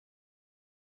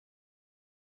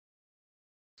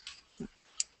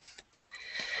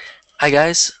Hi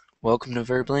guys, welcome to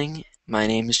Verbling. My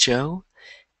name is Joe,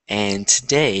 and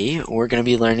today we're going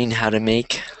to be learning how to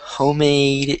make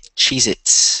homemade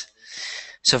cheez-its.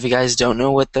 So if you guys don't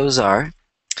know what those are,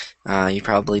 you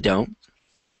probably don't,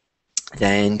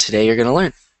 then today you're going to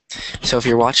learn. So if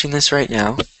you're watching this right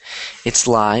now, it's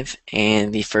live,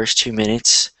 and the first 2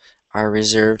 minutes are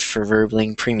reserved for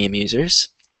Verbling Premium users,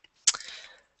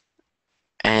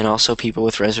 and also people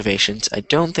with reservations. I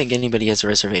don't think anybody has a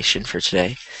reservation for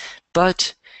today,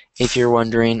 but if you're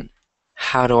wondering,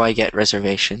 how do I get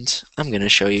reservations? I'm going to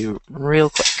show you real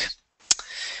quick.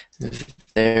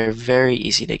 They're very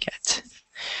easy to get.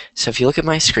 So if you look at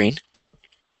my screen,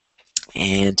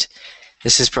 and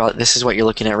this is what you're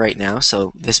looking at right now.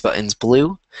 So this button's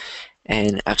blue,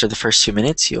 and after the first 2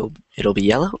 minutes, it'll be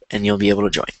yellow, and you'll be able to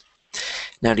join.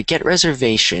 Now to get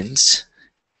reservations,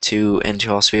 to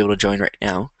also be able to join right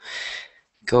now,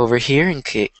 go over here and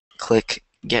click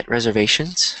Get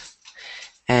Reservations.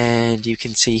 And you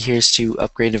can see here's to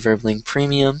upgrade to Verbling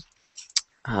Premium.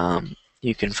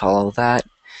 You can follow that.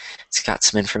 It's got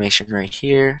some information right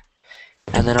here.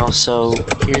 And then also,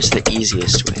 here's the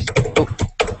easiest way. Oh,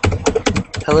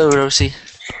 hello, Rosie.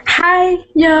 Hi,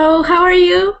 Joe. How are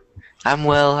you? I'm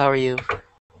well. How are you?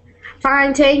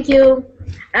 Fine, thank you.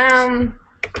 I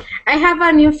have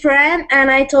a new friend,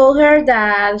 and I told her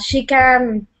that she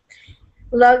can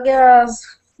log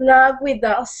with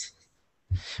us.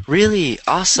 Really?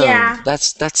 Awesome. Yeah.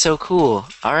 That's so cool.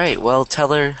 All right. Well,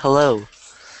 tell her hello.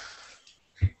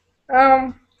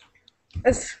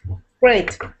 It's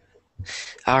great.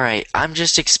 All right. I'm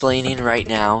just explaining right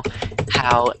now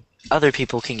how other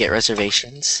people can get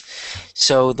reservations.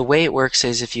 So the way it works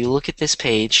is if you look at this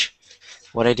page,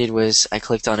 what I did was I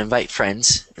clicked on Invite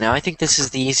Friends. Now I think this is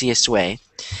the easiest way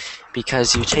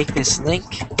because you take this link,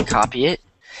 copy it,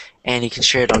 and you can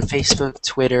share it on Facebook,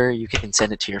 Twitter, you can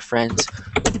send it to your friends.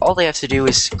 All they have to do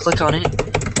is click on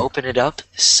it, open it up,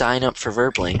 sign up for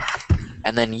Verbling,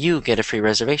 and then you get a free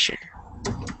reservation.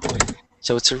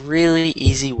 So it's a really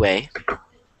easy way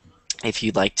if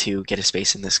you'd like to get a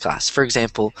space in this class. For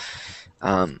example,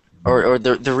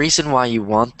 the reason why you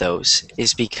want those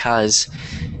is because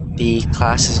the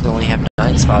classes only have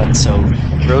 9 spots, so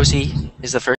Rosie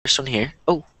is the first one here.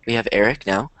 Oh, we have Eric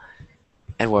now.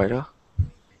 Eduardo.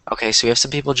 Okay, so we have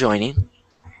some people joining.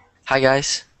 Hi,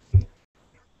 guys.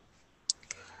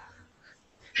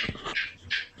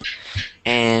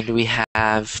 And we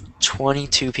have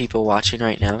 22 people watching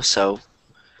right now, so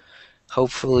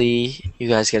hopefully you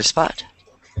guys get a spot.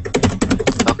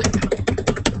 Okay.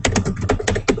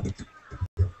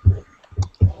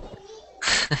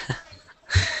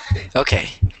 Okay,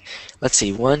 let's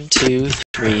see. 1, 2,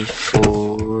 3,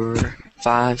 4,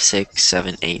 5, 6,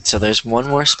 7, 8. So there's one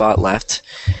more spot left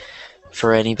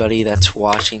for anybody that's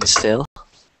watching still.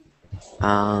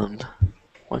 1,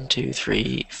 2,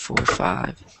 3, 4,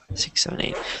 5, 6, 7,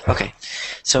 8. Okay,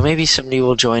 so maybe somebody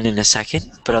will join in a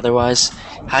second, but otherwise,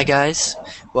 hi guys,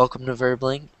 welcome to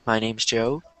Verbling. My name's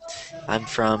Joe. I'm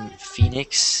from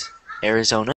Phoenix,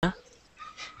 Arizona,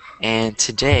 and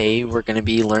today we're going to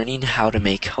be learning how to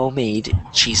make homemade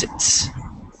Cheez-Its.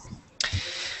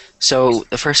 So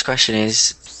the first question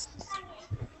is,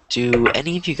 do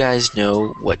any of you guys know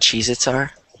what Cheez-Its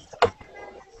are?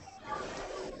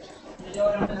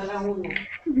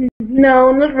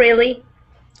 No, not really.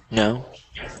 No?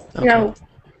 Okay. No.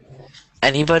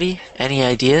 Anybody? Any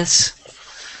ideas?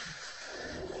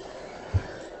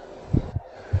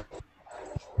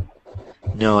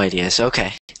 No ideas.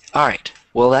 Okay. Alright.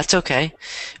 Well, that's okay.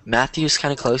 Matthew's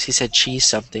kind of close. He said cheese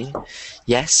something.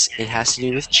 Yes, it has to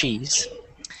do with cheese.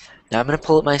 Now I'm going to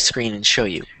pull up my screen and show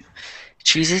you.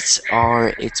 Cheez-Its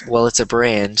are, it's a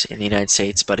brand in the United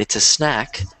States, but it's a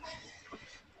snack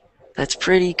that's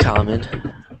pretty common.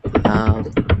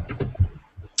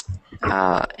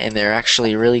 And they're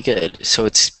actually really good. So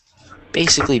it's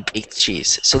basically baked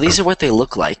cheese. So these are what they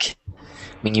look like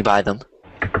when you buy them.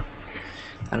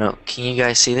 I don't know, can you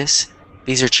guys see this?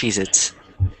 These are Cheez-Its.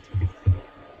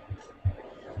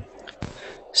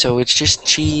 So it's just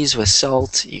cheese with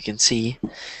salt, you can see,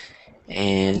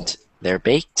 and they're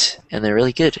baked, and they're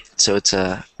really good. So it's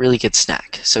a really good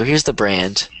snack. So here's the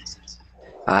brand.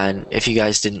 And if you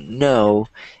guys didn't know,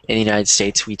 in the United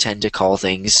States we tend to call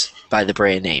things by the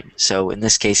brand name. So in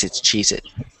this case it's Cheez-It.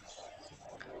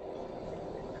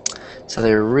 So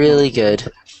they're really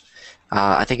good.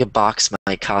 I think a box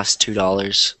might cost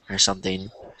 $2 or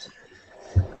something.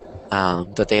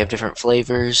 But they have different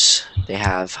flavors. They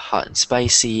have hot and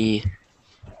spicy.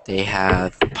 They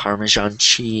have Parmesan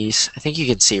cheese. I think you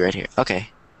can see right here. Okay.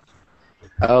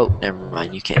 Oh, never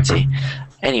mind. You can't see.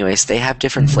 Anyways, they have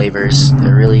different flavors.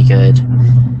 They're really good.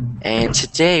 And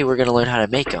today we're going to learn how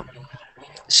to make them.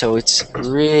 So it's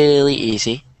really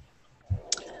easy.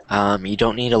 You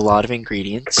don't need a lot of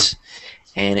ingredients,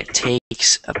 and it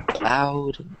takes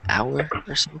about an hour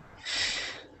or so.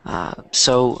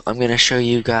 So I'm going to show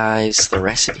you guys the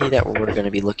recipe that we're going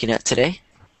to be looking at today.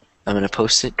 I'm going to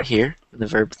post it here in the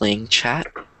Verbling chat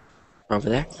over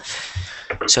there.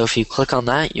 So if you click on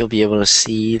that, you'll be able to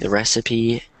see the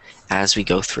recipe as we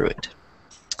go through it.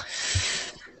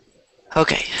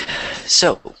 Okay,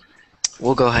 so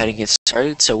we'll go ahead and get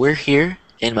started. So we're here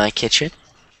in my kitchen,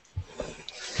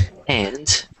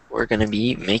 and we're going to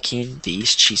be making these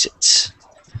Cheez-its.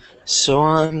 So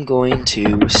I'm going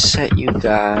to set you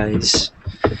guys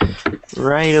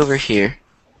right over here,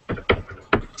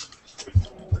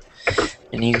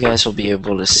 and you guys will be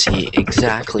able to see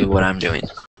exactly what I'm doing.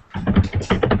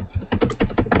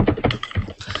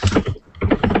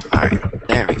 Alright,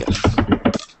 there we go.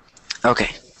 Okay.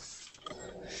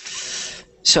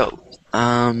 So,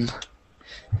 I'm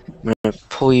going to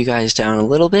pull you guys down a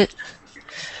little bit,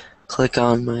 click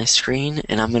on my screen,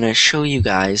 and I'm going to show you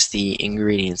guys the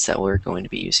ingredients that we're going to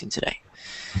be using today.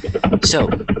 So,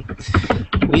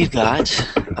 we've got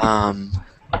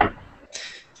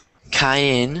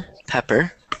cayenne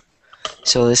pepper.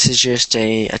 So this is just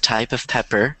a type of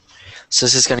pepper. So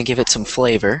this is going to give it some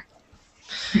flavor.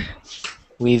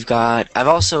 I've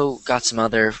also got some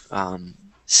other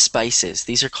spices.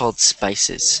 These are called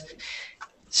spices.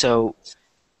 So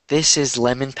this is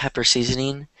lemon pepper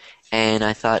seasoning, and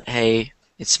I thought, hey,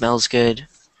 it smells good.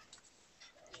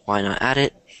 Why not add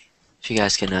it? If you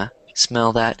guys can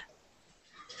smell that.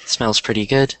 It smells pretty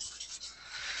good.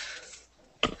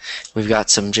 We've got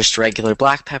some just regular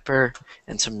black pepper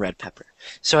and some red pepper.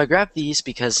 So I grabbed these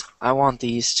because I want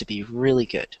these to be really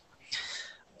good.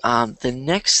 The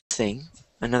next thing,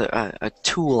 a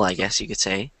tool, I guess you could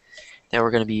say, that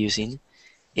we're going to be using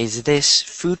is this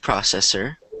food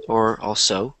processor, or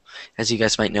also, as you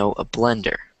guys might know, a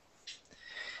blender.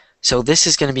 So this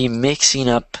is going to be mixing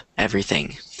up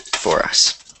everything for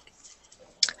us.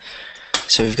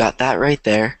 So we've got that right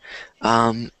there.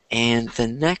 And the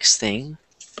next thing,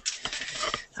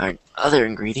 our other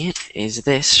ingredient, is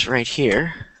this right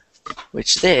here,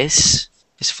 which this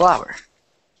is flour.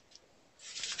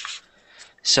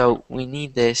 So we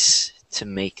need this to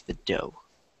make the dough.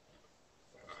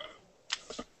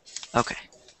 Okay.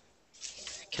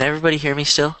 Can everybody hear me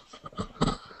still?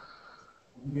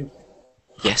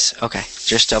 Yes, okay.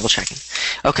 Just double checking.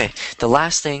 Okay, the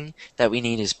last thing that we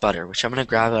need is butter, which I'm going to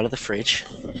grab out of the fridge.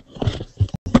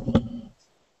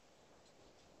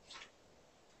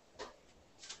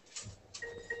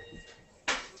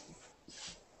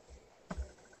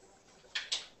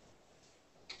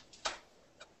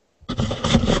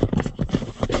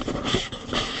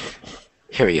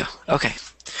 Here we go. Okay.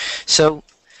 So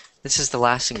this is the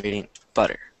last ingredient,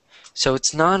 butter. So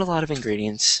it's not a lot of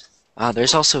ingredients.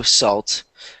 There's also salt,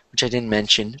 which I didn't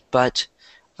mention, but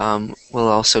we'll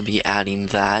also be adding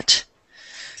that,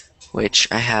 which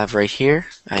I have right here.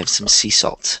 I have some sea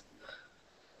salt.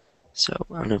 So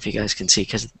I don't know if you guys can see,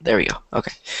 because there we go.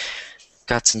 Okay.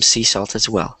 Got some sea salt as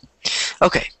well.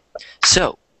 Okay.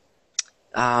 So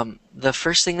the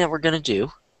first thing that we're going to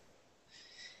do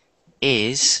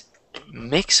is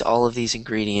mix all of these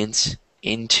ingredients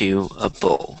into a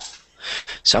bowl.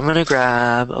 So I'm going to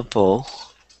grab a bowl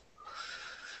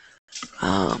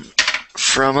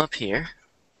from up here,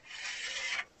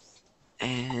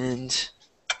 and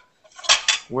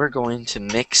we're going to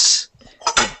mix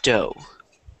the dough.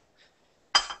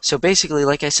 So basically,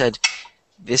 like I said,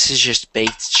 this is just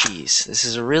baked cheese. This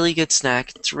is a really good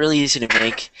snack. It's really easy to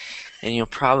make, and you'll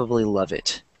probably love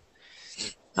it.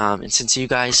 And since you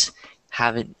guys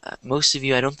haven't, most of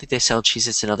you, I don't think they sell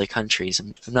Cheez-Its in other countries.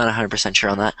 I'm not 100% sure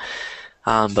on that.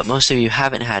 But most of you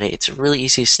haven't had it. It's a really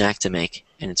easy snack to make,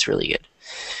 and it's really good.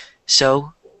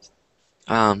 So,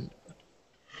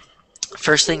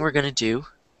 first thing we're going to do,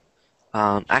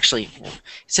 actually, it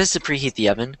says to preheat the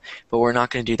oven, but we're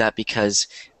not going to do that because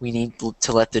we need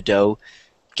to let the dough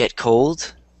get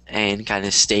cold and kind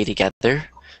of stay together.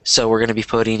 So we're going to be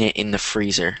putting it in the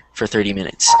freezer for 30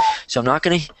 minutes. So I'm not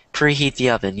going to preheat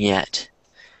the oven yet.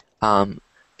 But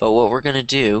what we're going to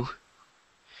do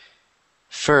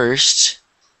first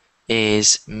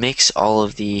is mix all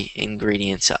of the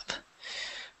ingredients up.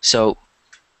 So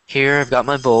here I've got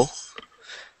my bowl,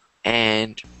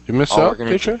 and You missed all we're out,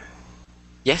 gonna teacher? do.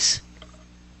 Yes?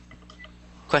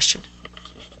 Question?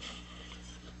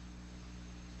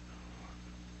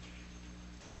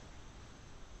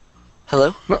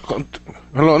 Hello?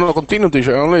 No, no, continue,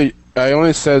 teacher. Only I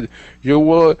only said you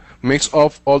will mix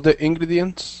up all the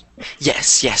ingredients.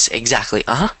 Yes, yes, exactly.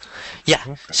 Uh-huh. Yeah.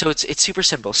 Okay. So it's super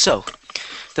simple. So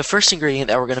the first ingredient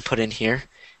that we're going to put in here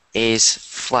is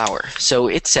flour. So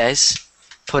it says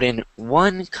put in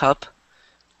 1 cup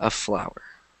of flour.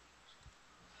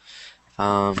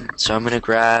 So I'm going to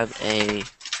grab a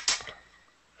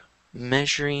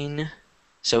measuring.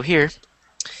 So here,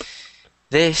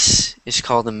 this is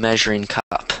called a measuring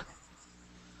cup.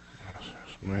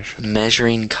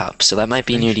 Measuring cup. So that might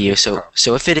be new to you. Measuring So cup.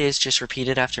 so if it is, just repeat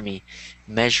it after me.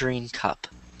 Measuring cup.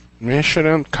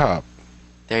 Measuring cup.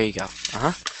 There you go.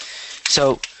 Uh-huh.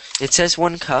 So it says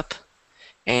 1 cup,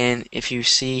 and if you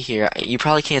see here, you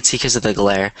probably can't see because of the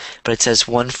glare, but it says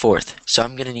 1/4. So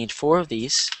I'm gonna need 4 of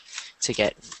these to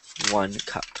get 1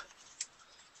 cup.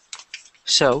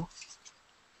 So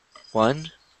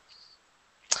 1,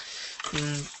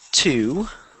 2,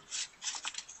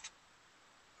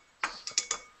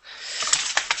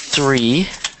 3,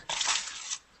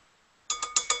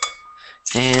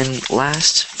 and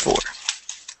last 4.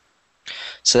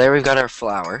 So there we've got our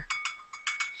flour.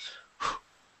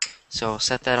 So I'll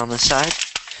set that on the side.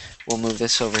 We'll move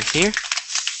this over here.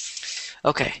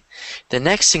 Okay, the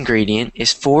next ingredient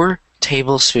is 4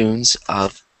 tablespoons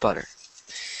of butter.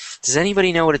 Does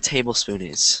anybody know what a tablespoon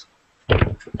is?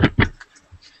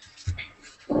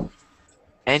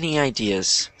 Any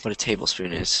ideas what a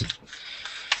tablespoon is?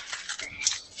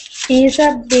 It's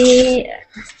a big,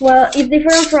 well, it's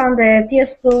different from the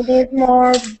teaspoon.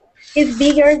 It's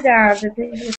bigger than the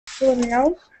teaspoon,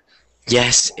 no?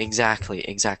 Yes, exactly,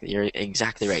 exactly. You're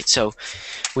exactly right. So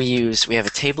we have a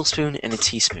tablespoon and a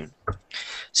teaspoon.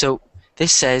 So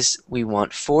this says we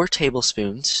want 4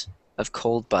 tablespoons of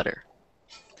cold butter.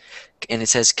 And it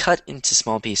says cut into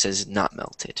small pieces, not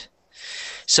melted.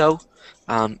 So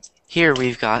here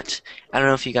we've got, I don't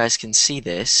know if you guys can see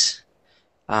this.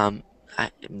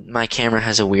 My camera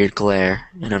has a weird glare,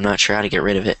 and I'm not sure how to get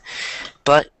rid of it.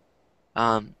 But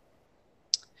um,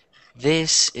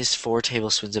 this is 4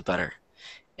 tablespoons of butter.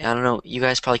 And I don't know, you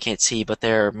guys probably can't see, but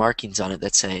there are markings on it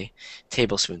that say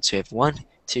tablespoons. So we have 1,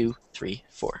 2, 3,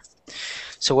 4.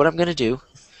 So what I'm going to do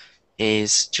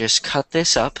is just cut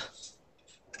this up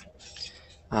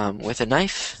with a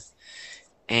knife,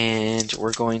 and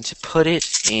we're going to put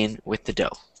it in with the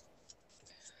dough.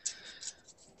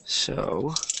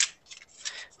 So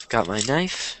I've got my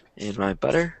knife and my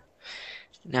butter.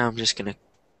 Now I'm just going to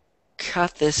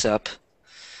cut this up,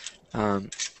 and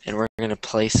we're going to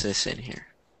place this in here,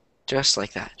 just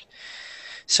like that.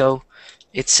 So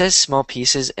it says small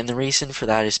pieces, and the reason for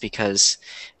that is because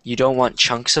you don't want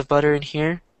chunks of butter in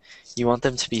here. You want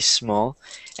them to be small,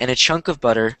 and a chunk of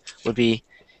butter would be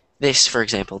this, for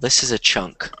example. This is a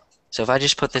chunk. So if I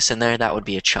just put this in there, that would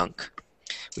be a chunk.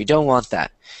 We don't want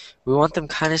that. We want them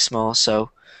kind of small,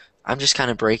 so I'm just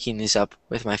kind of breaking these up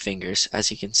with my fingers, as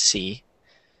you can see.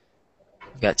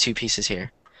 I've got 2 pieces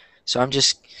here. So I'm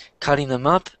just cutting them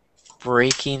up,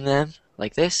 breaking them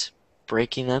like this,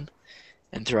 breaking them,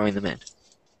 and throwing them in.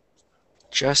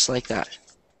 Just like that.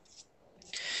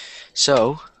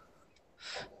 So,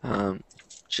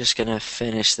 just gonna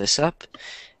finish this up,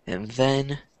 and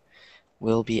then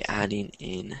we'll be adding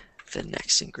in the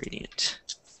next ingredient.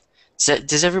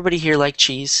 Does everybody here like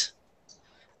cheese?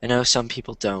 I know some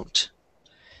people don't.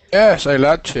 Yes, I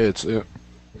like cheese. You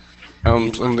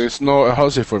love And it's not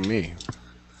healthy for me.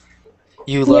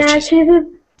 you love Yeah, cheese. cheese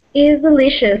is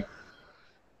delicious.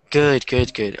 Good,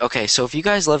 good, good. Okay, so if you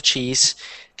guys love cheese,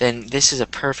 then this is a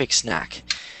perfect snack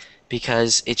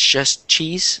because it's just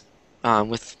cheese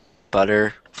with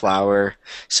butter, flour,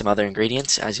 some other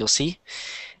ingredients, as you'll see,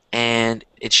 and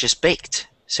it's just baked.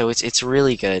 So it's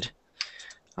really good.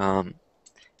 Um,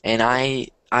 and I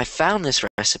found this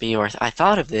recipe, or I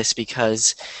thought of this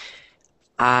because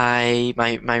my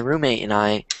roommate and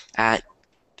I at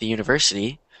the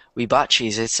university, we bought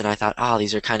cheez-its, and I thought, oh,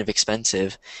 these are kind of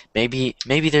expensive. Maybe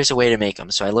there's a way to make them.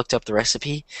 So I looked up the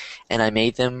recipe, and I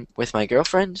made them with my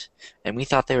girlfriend, and we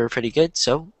thought they were pretty good.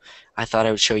 So I thought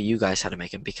I would show you guys how to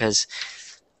make them because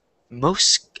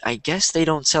I guess they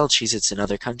don't sell cheez-its in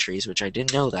other countries, which I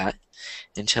didn't know that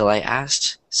until I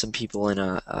asked some people in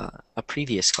a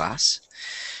previous class.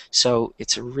 So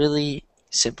it's a really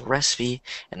simple recipe,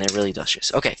 and they're really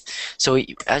delicious. Okay, so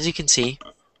as you can see,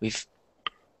 we've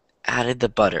added the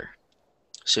butter.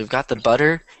 So we've got the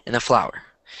butter and the flour.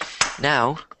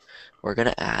 Now we're going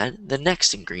to add the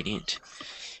next ingredient,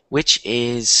 which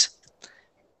is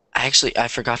I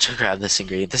forgot to grab this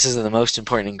ingredient. This is the most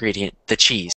important ingredient, the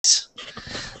cheese.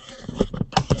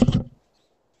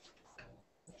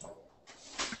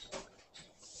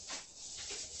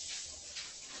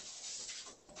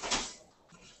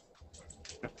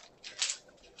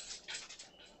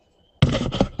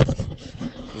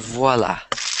 Voila,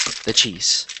 the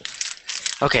cheese.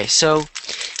 Okay, so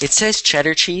it says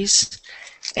cheddar cheese,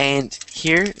 and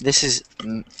here, this is, I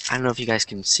don't know if you guys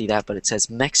can see that, but it says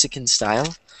Mexican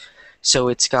style. So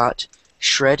it's got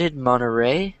shredded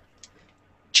Monterey,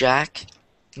 Jack,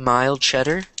 mild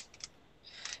cheddar,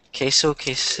 queso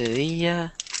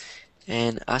quesadilla,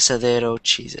 and asadero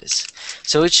cheeses.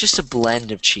 So it's just a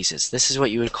blend of cheeses. This is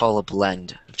what you would call a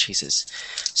blend of cheeses.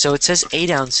 So it says 8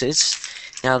 ounces.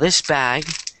 Now this bag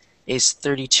is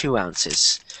 32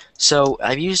 ounces. So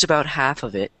I've used about half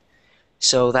of it.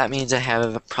 So that means I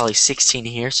have probably 16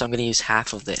 here, so I'm going to use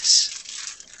half of this.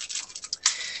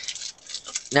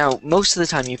 Now, most of the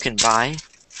time you can buy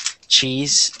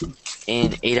cheese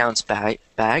in 8-ounce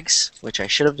bags, which I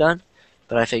should have done,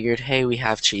 but I figured, hey, we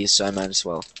have cheese, so I might as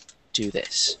well do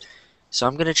this. So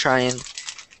I'm going to try and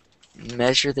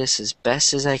measure this as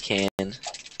best as I can,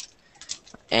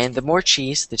 and the more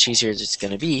cheese, the cheesier it's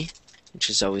going to be,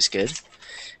 which is always good,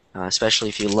 especially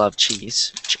if you love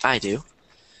cheese, which I do.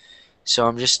 So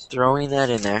I'm just throwing that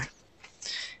in there,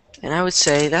 and I would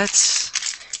say that's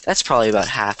probably about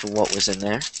half of what was in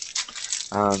there.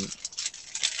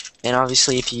 And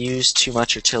obviously, if you use too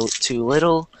much or too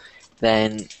little,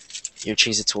 then your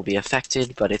Cheez-Its will be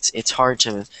affected. But it's hard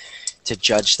to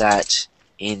judge that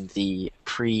in the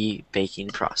pre-baking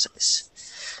process.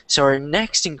 So our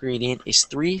next ingredient is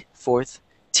 3/4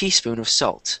 teaspoon of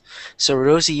salt. So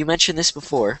Rosie, you mentioned this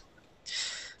before.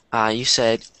 You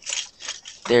said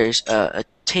there's a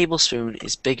tablespoon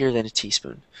is bigger than a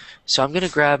teaspoon. So I'm gonna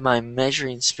grab my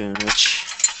measuring spoon,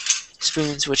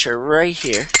 which are right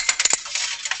here,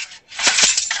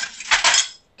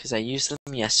 because I used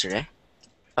them yesterday.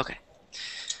 Okay,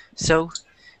 so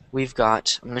we've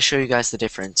got, I'm gonna show you guys the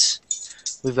difference.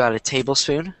 We've got a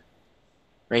tablespoon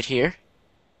right here.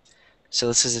 So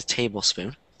this is a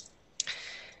tablespoon.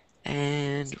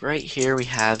 And right here we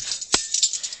have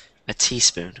a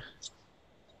teaspoon.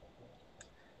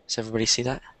 Does everybody see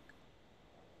that?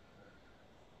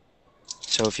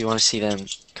 So if you want to see them,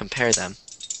 compare them.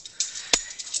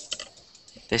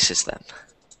 This is them.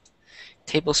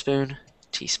 Tablespoon,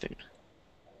 teaspoon.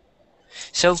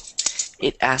 So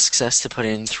it asks us to put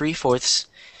in 3/4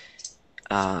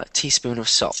 teaspoon of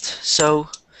salt. So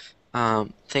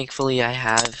thankfully I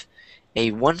have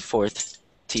a 1/4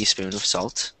 teaspoon of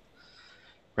salt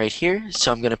right here.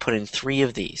 So I'm going to put in 3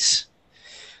 of these.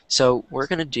 So we're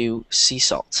going to do sea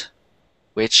salt,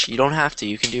 which you don't have to.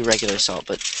 You can do regular salt,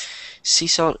 but sea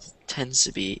salt tends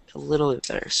to be a little bit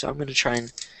better. So I'm going to try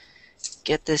and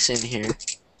get this in here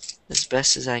as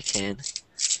best as I can.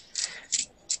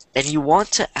 And you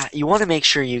want to make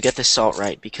sure you get the salt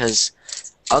right, because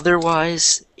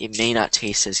otherwise it may not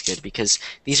taste as good, because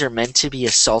these are meant to be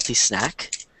a salty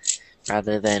snack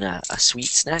rather than a sweet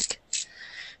snack.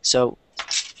 So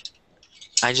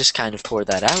I just kind of poured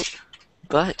that out,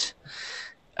 but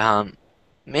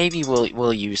maybe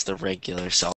we'll use the regular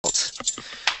salt,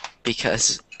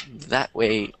 because that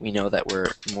way we know that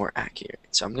we're more accurate.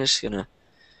 So I'm just gonna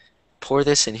pour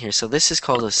this in here. So this is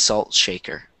called a salt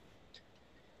shaker,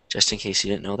 just in case you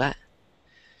didn't know that.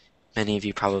 Many of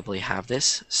you probably have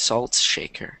this salt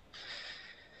shaker.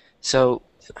 So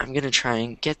I'm gonna try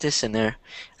and get this in there.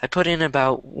 I put in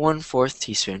about 1/4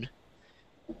 teaspoon.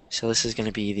 So this is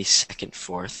gonna be the second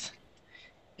fourth,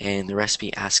 and the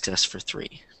recipe asks us for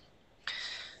 3.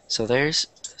 So there's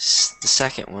the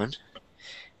second one,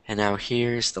 and now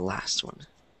here's the last one.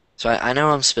 So I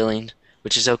know I'm spilling,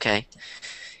 which is okay,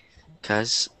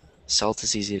 because salt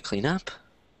is easy to clean up,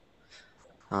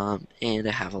 and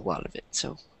I have a lot of it,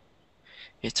 so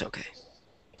it's okay.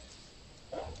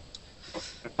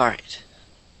 Alright,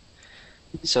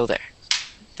 so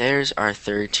there's our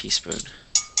 3rd teaspoon.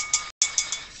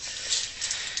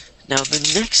 Now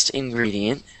the next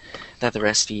ingredient that the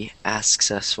recipe asks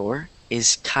us for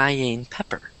is cayenne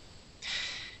pepper.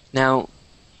 Now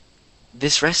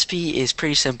this recipe is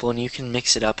pretty simple, and you can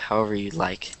mix it up however you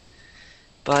like,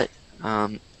 but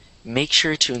make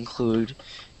sure to include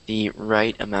the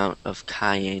right amount of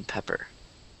cayenne pepper.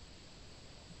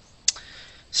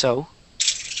 So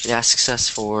it asks us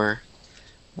for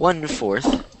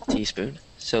 1/4 teaspoon,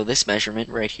 so this measurement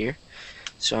right here.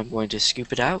 So I'm going to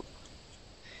scoop it out,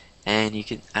 and I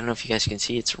don't know if you guys can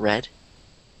see, it's red,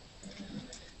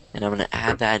 and I'm going to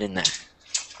add that in there.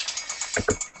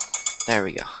 There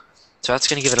we go. So that's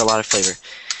going to give it a lot of flavor.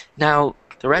 Now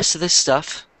the rest of this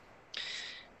stuff,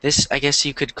 this, I guess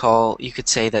you could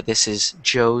say that this is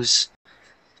Joe's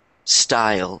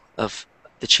style of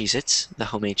the Cheez-Its, the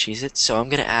homemade Cheez-Its. So I'm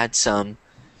going to add some,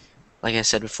 like I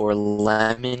said before,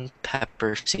 lemon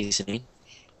pepper seasoning,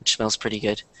 which smells pretty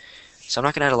good. So I'm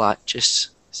not going to add a lot, just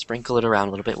Sprinkle it around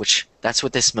a little bit, which that's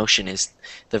what this motion is.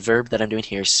 The verb that I'm doing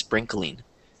here is sprinkling.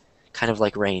 Kind of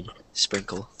like rain.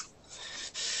 Sprinkle.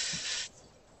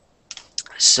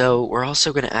 So we're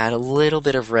also going to add a little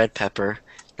bit of red pepper.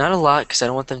 Not a lot, because I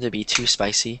don't want them to be too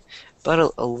spicy,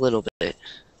 but a little bit.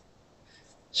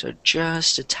 So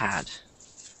just a tad.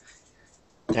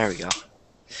 There we go.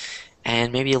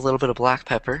 And maybe a little bit of black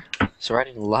pepper. So we're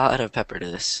adding a lot of pepper to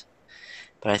this.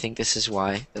 But I think this is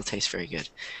why it'll taste very good.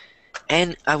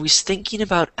 And I was thinking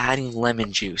about adding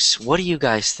lemon juice. What do you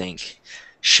guys think?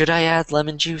 Should I add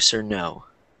lemon juice or no?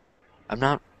 I'm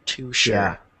not too sure.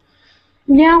 Yeah.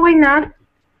 Yeah, why not?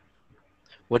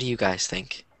 What do you guys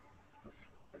think?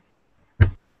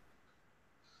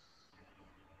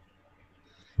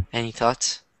 Any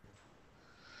thoughts?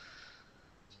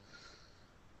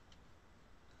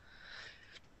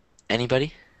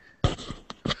 Anybody?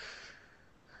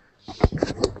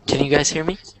 Can you guys hear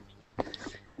me?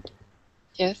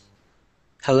 Yes.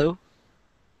 Hello?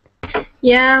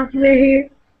 Yeah, we're here.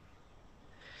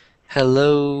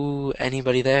 Hello?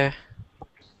 Anybody there?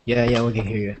 Yeah, we can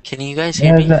hear you. Can you guys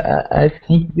hear Yes, me? I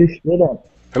think you shouldn't.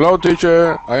 Hello,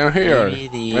 teacher. I am here.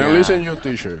 Maybe I am listening to you,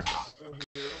 teacher.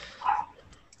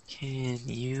 Can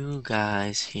you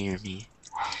guys hear me?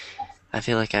 I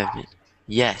feel like I've been...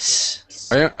 Yes.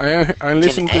 I'm Can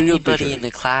listening to you, anybody teacher. in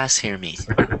the class hear me?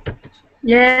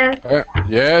 Yeah.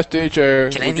 Yes, teacher.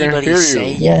 Can we can anybody hear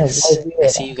say you. yes? Yes, I do. I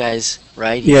see you guys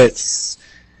writing. Yes.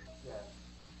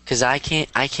 Cause I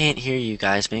can't hear you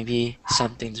guys. Maybe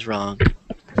something's wrong.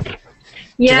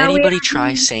 Yeah, Can we anybody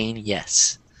try saying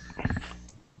yes?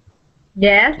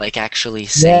 Yes. Like actually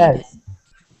saying it? Yes.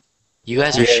 You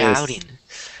guys are Yes. shouting.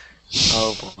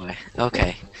 Oh boy.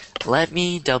 Okay. Let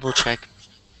me double check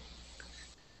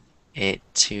it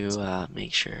to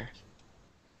make sure.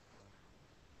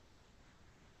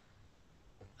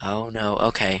 Oh no.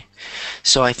 Okay.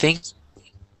 So I think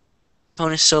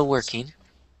phone is still working,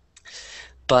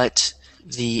 but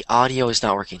the audio is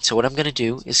not working. So what I'm gonna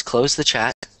do is close the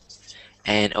chat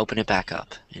and open it back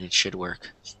up, and it should work.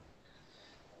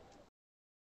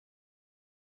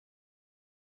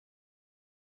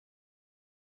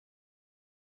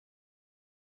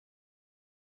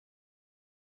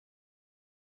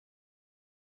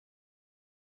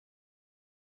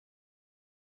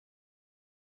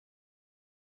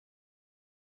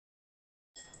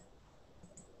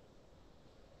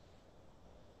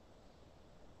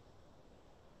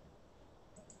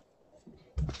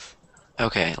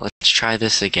 Okay, let's try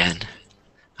this again.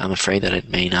 I'm afraid that it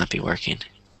may not be working.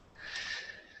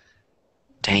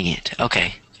 Dang it.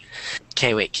 Okay.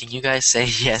 Okay, wait, can you guys say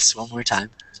yes one more time?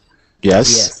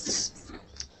 Yes.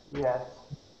 Yes.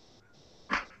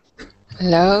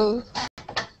 Hello.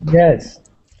 Yes.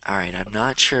 Alright, I'm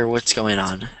not sure what's going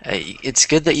on. It's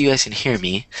good that you guys can hear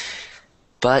me,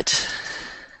 but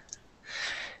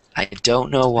I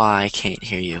don't know why I can't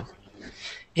hear you.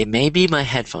 It may be my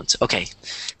headphones. Okay,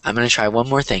 I'm going to try one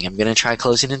more thing. I'm going to try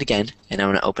closing it again, and I'm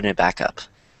going to open it back up.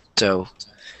 So,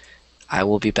 I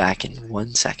will be back in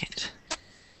 1 second.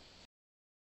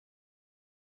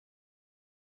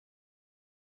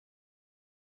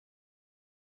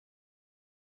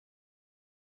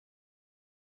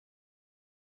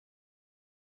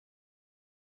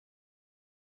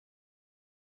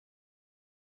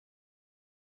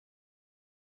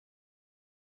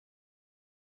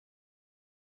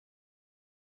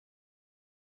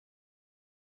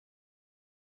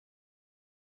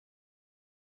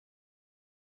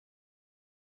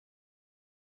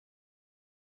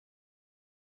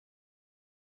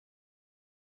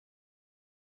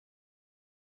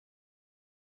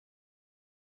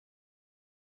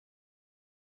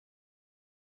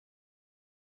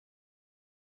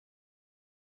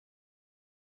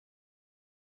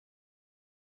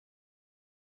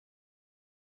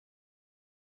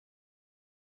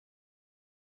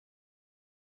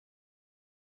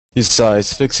 He's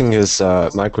fixing his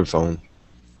microphone.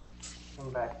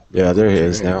 Yeah, there he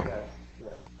is now.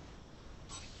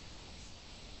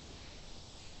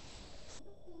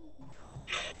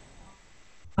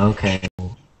 Okay.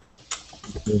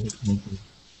 Can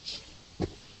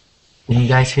you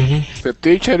guys hear me? The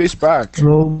teacher is back.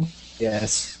 Hello.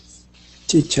 Yes.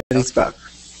 Teacher is back.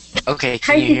 Okay,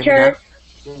 Hi, can you hear teacher.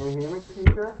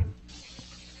 me now?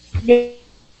 Yeah.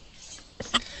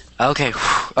 Okay,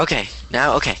 okay,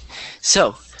 now, okay.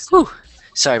 So, whew,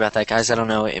 sorry about that, guys. I don't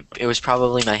know. It was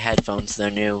probably my headphones. They're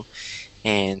new,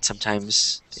 and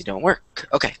sometimes they don't work.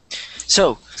 Okay,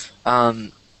 so,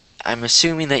 I'm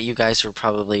assuming that you guys were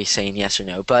probably saying yes or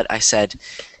no, but I said,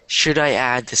 should I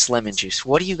add this lemon juice?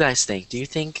 What do you guys think? Do you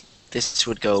think this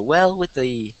would go well with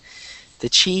the the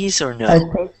cheese or I no?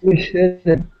 think you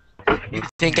shouldn't. You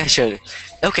think I should?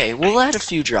 Okay, we'll add a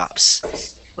few drops.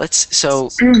 So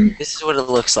this is what it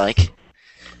looks like.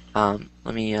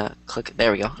 Let me click.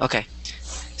 There we go. Okay.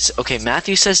 So, okay,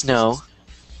 Matthew says no,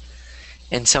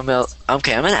 and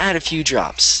okay, I'm gonna add a few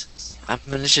drops. I'm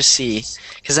gonna just see,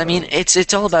 because I mean,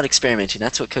 it's all about experimenting.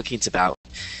 That's what cooking's about.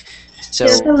 So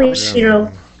Just a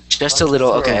little. just a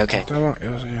little. Okay, okay.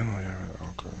 Okay.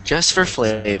 Just for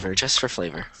flavor. Just for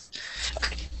flavor.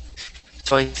 Okay.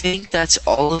 So I think that's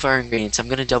all of our ingredients. I'm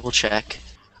gonna double check.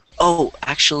 Oh,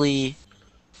 actually,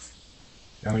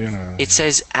 it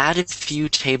says add a few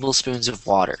tablespoons of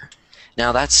water.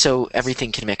 Now that's so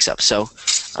everything can mix up. So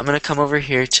I'm gonna come over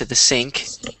here to the sink.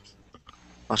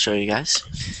 I'll show you guys.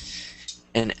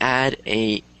 And add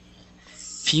a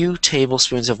few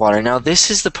tablespoons of water. Now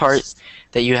this is the part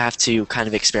that you have to kind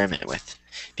of experiment with,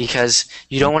 because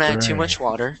you don't want to add too much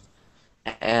water,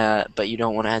 but you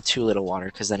don't want to add too little water,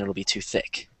 because then it'll be too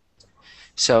thick.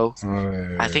 So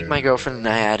I think my girlfriend and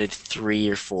I added 3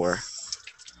 or 4.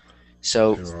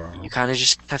 So you kind of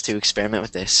just have to experiment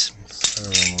with this.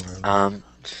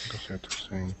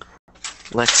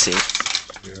 Let's see.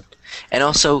 And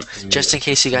also, just in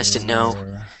case you guys didn't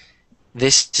know,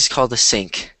 this is called the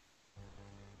sink.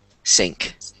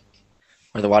 Sink,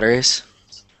 where the water is.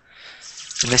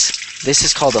 And this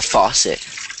is called a faucet.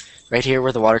 Right here,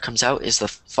 where the water comes out, is the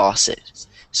faucet.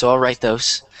 So I'll write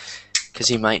those, because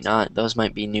you might not. Those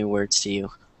might be new words to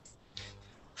you.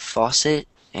 Faucet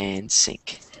and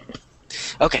sink.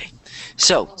 Okay,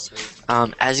 so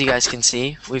as you guys can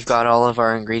see, we've got all of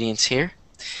our ingredients here.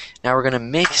 Now we're gonna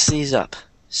mix these up.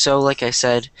 So like I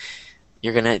said,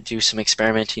 you're gonna do some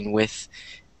experimenting with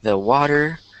the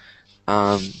water,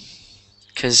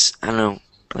 because I don't know.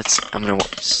 I'm gonna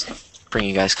bring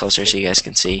you guys closer so you guys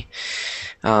can see.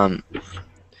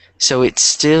 So it's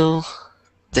still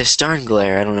this darn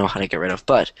glare. I don't know how to get rid of,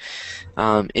 but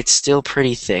it's still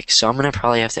pretty thick. So I'm gonna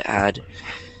probably have to add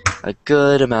a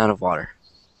good amount of water.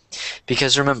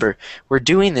 Because remember, we're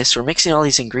mixing all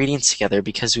these ingredients together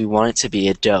because we want it to be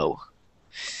a dough.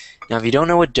 Now if you don't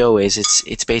know what dough is,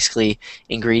 it's basically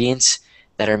ingredients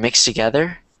that are mixed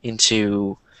together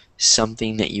into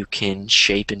something that you can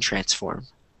shape and transform,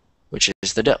 which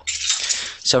is the dough.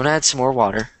 So I'm going to add some more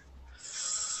water.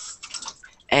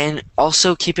 And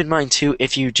also keep in mind too,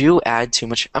 if you do add too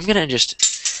much, we're going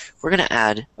to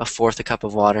add 1/4 cup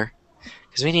of water,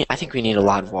 because I think we need a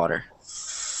lot of water.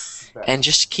 And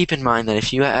just keep in mind that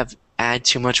if you add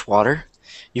too much water,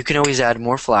 you can always add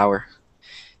more flour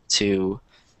to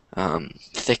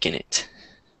thicken it.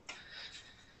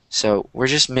 So we're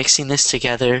just mixing this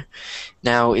together.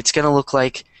 Now it's going to look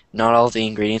like not all the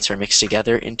ingredients are mixed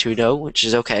together into dough, which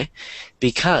is okay,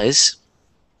 because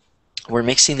we're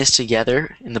mixing this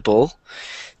together in the bowl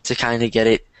to kind of get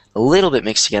it a little bit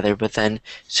mixed together, but then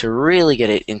to really get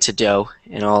it into dough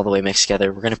and all the way mixed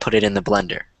together, we're going to put it in the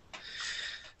blender.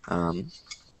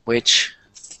 Which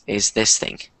is this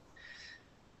thing.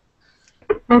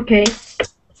 Okay.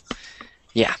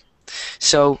 Yeah.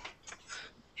 So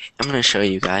I'm going to show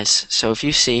you guys. So if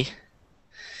you see,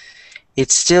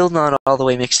 it's still not all the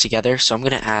way mixed together, so I'm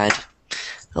going to add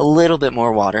a little bit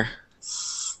more water.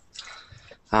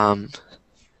 I've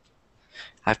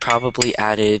probably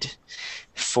added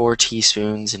 4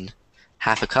 teaspoons and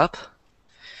 1/2 cup,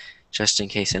 just in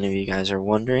case any of you guys are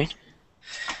wondering.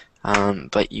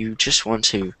 But you just want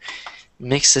to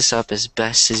mix this up as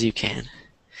best as you can.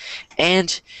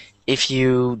 And if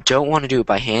you don't want to do it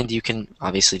by hand, you can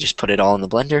obviously just put it all in the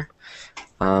blender.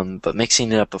 But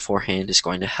mixing it up beforehand is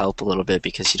going to help a little bit,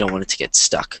 because you don't want it to get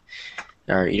stuck.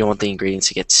 Or you don't want the ingredients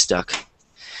to get stuck.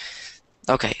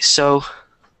 Okay, so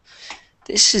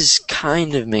this is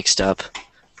kind of mixed up.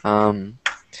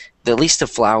 At least the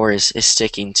flour is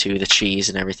sticking to the cheese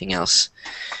and everything else.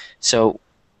 So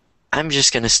I'm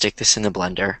just going to stick this in the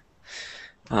blender.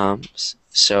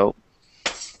 So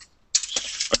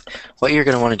what you're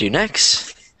going to want to do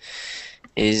next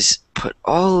is put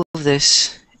all of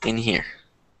this in here.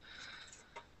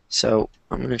 So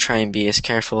I'm going to try and be as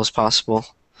careful as possible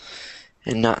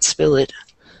and not spill it.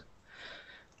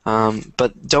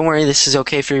 But don't worry, this is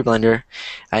okay for your blender.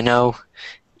 I know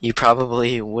you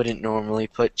probably wouldn't normally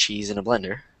put cheese in a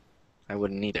blender. I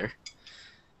wouldn't either.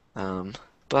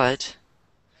 But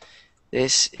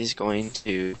this is going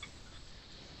to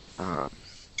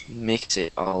mix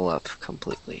it all up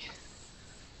completely.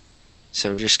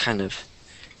 So just kind of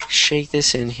shake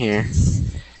this in here,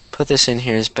 put this in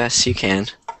here as best you can,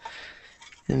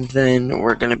 and then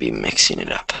we're going to be mixing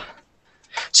it up.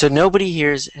 So nobody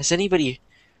here has anybody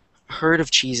heard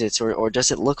of Cheez-Its, or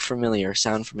does it look familiar or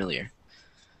sound familiar?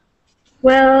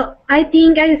 Well, I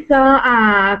think I saw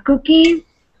a cookie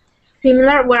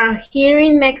similar. Well, here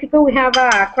in Mexico we have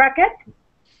a cracker.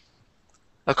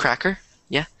 A cracker?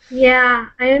 Yeah. Yeah,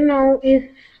 I don't know.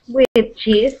 It's with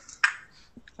cheese.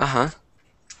 Uh-huh.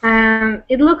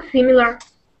 It looks similar.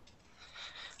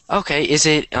 Okay, is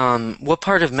it, what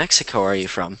part of Mexico are you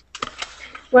from?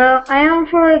 Well, I am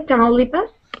for Tamaulipas.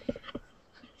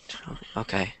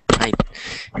 Okay.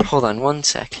 Hold on one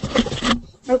sec.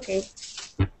 Okay.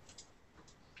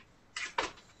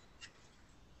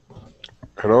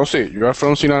 Rosie, you are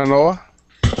from Sinaloa?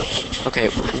 Okay,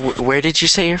 where did you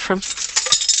say you're from?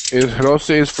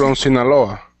 Rosie is from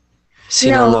Sinaloa.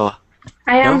 Sinaloa.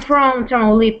 I am No? from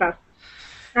Tamaulipas.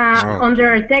 Oh.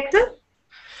 Under Texas.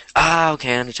 Ah,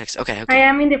 okay, under Texas. Okay, I okay.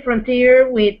 am in the frontier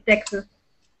with Texas.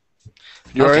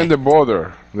 You are Okay. in the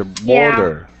border. The Yeah.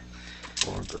 border.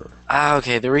 Ah,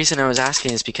 okay, the reason I was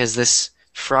asking is because this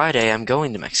Friday I'm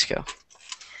going to Mexico.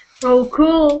 Oh,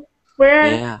 cool.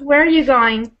 Yeah. Where are you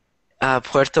going?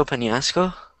 Puerto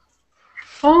Peñasco?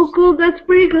 Oh, cool. That's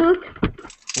pretty good.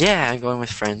 Yeah, I'm going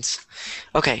with friends.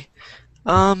 Okay.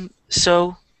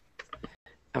 So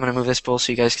I'm gonna move this bowl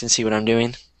so you guys can see what I'm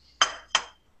doing.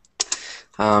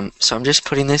 So I'm just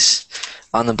putting this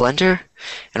on the blender,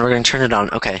 and we're gonna turn it on.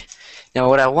 Okay. Now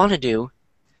what I want to do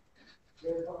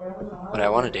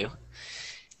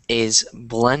is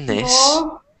blend this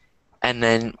Oh, and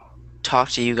then talk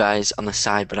to you guys on the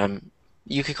side. But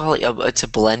you could call it it's a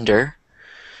blender.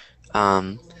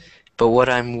 But what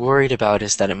I'm worried about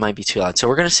is that it might be too loud. So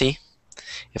we're gonna see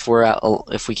if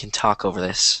if we can talk over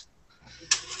this.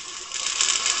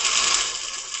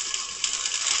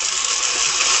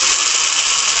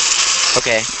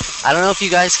 Okay. I don't know if you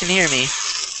guys can hear me.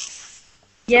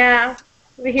 yeah.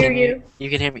 We hear Can you. you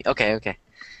can hear me? Okay, okay.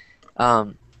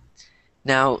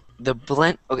 Now the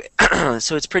blend. Okay,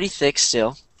 so it's pretty thick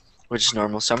still, which is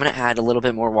normal. So I'm gonna add a little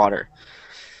bit more water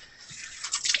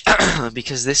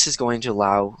because this is going to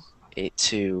allow it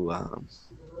to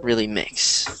really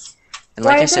mix. And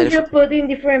like Why I said, don't you put in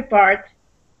different parts?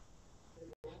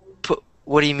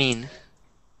 what do you mean?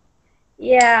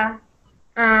 Yeah.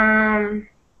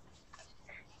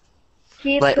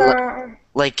 Keep Like some.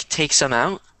 like take some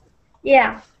out?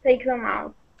 Yeah. Take some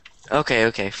out. Okay,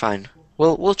 okay, fine.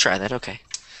 We'll try that. Okay,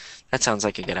 that sounds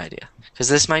like a good idea. Because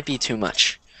this might be too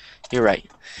much. You're right.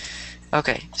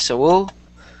 Okay, so we'll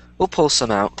pull some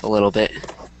out a little bit.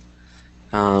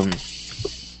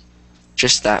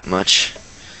 Just that much.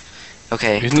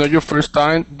 Okay. Isn't that your first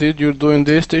time did you doing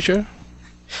this, teacher?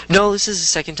 No, this is the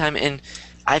second time, and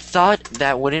I thought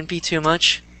that wouldn't be too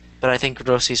much, but I think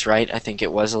Rosie's right. I think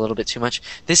it was a little bit too much.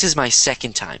 This is my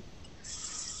second time.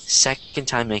 Second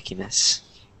time making this.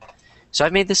 So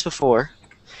I've made this before,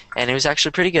 and it was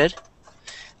actually pretty good.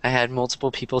 I had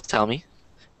multiple people tell me.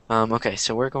 Okay,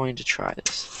 so we're going to try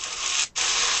this.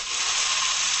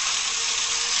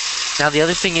 Now the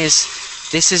other thing is,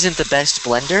 this isn't the best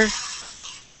blender.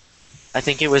 I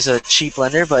think it was a cheap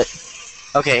blender, but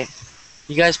okay.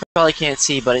 You guys probably can't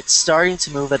see, but it's starting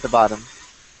to move at the bottom.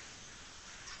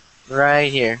 Right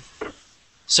here.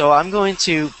 So I'm going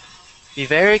to be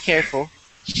very careful.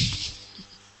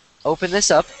 Open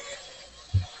this up.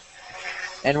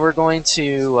 And we're going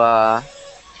to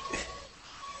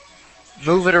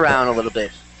move it around a little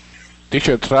bit.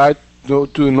 Teacher, try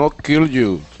to not kill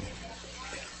you.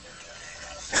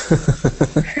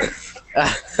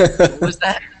 What was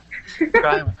that?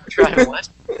 Try what?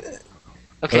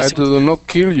 Okay, Try so to not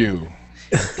kill you.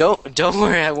 don't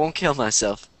worry, I won't kill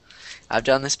myself. I've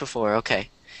done this before. Okay,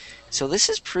 so this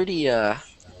is pretty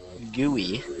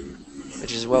gooey,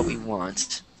 which is what we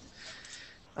want.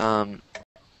 I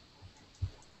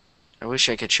wish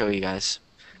I could show you guys,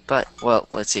 but well,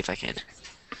 let's see if I can.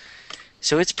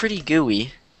 So it's pretty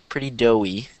gooey, pretty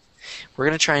doughy. We're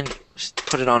gonna try and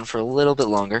put it on for a little bit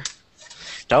longer.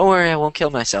 Don't worry, I won't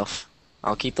kill myself.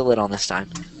 I'll keep the lid on this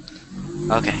time.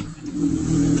 Okay.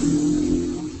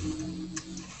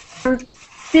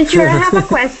 Teacher, I have a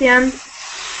question.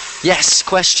 Yes,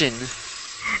 question.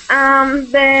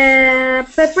 The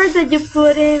pepper that you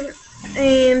put in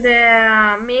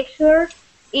the mixer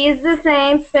is the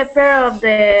same pepper of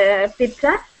the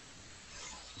pizza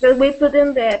that we put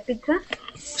in the pizza?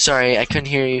 Sorry, I couldn't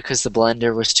hear you because the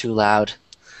blender was too loud.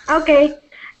 Okay.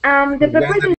 The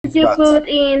pepper that you put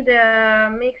in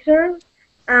the mixer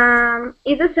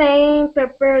is the same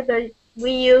pepper that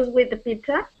we use with the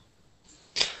pizza?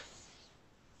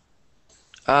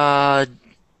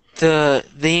 The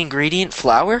ingredient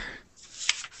flour?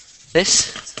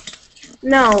 This?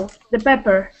 No, the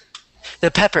pepper.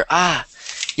 The pepper. Ah,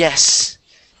 yes.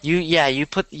 You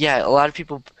put a lot of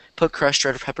people put crushed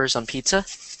red peppers on pizza.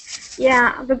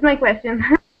 Yeah, that's my question.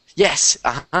 Yes.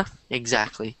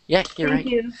 Exactly. Yeah, you're Thank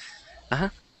right.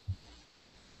 you.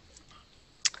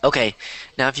 Okay.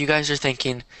 Now, if you guys are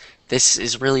thinking this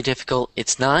is really difficult,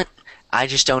 it's not. I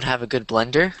just don't have a good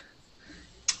blender.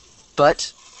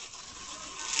 But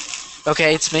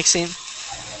okay, it's mixing.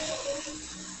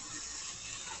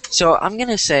 So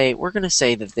we're gonna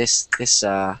say that this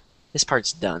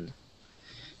part's done.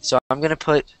 So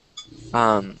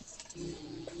um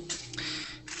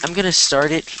I'm gonna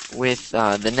start it with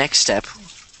the next step,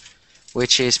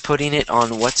 which is putting it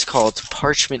on what's called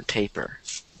parchment paper.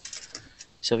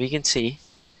 So if you can see,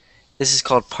 this is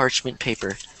called parchment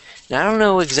paper. Now I don't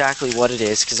know exactly what it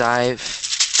is because I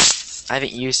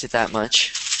haven't used it that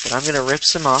much, but I'm gonna rip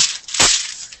some off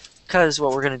because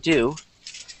what we're gonna do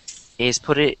is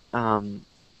put it on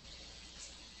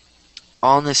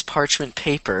this parchment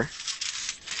paper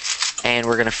and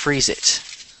we're gonna freeze it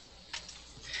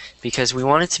because we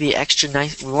want it to be extra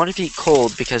nice. We want it to be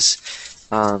cold because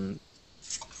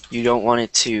you don't want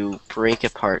it to break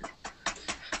apart.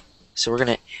 So we're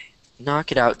gonna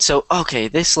knock it out. So okay,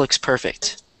 this looks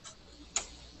perfect.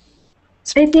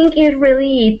 I think it's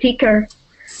really thicker.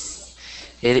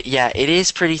 Yeah, it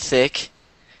is pretty thick.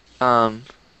 Now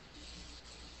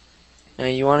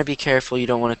you want to be careful. You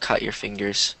don't want to cut your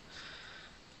fingers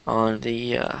on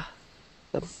the,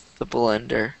 the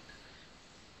blender.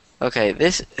 Okay,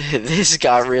 this this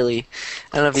got really.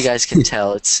 I don't know if you guys can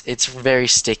tell. It's very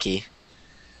sticky.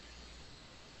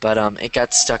 But it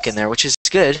got stuck in there, which is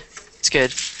good. It's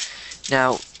good.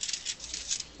 Now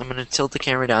I'm gonna tilt the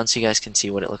camera down so you guys can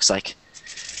see what it looks like.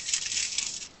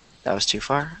 That was too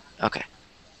far. Okay.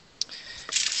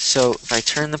 So if I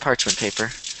turn the parchment paper,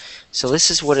 so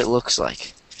this is what it looks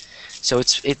like. So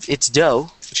it's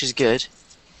dough, which is good.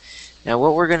 Now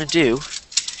what we're gonna do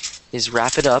is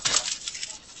wrap it up,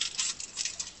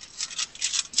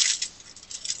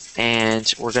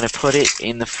 and we're gonna put it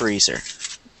in the freezer.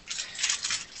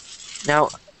 Now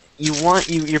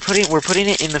we're putting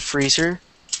it in the freezer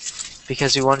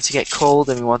because we want it to get cold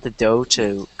and we want the dough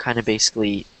to kind of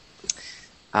basically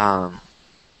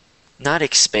not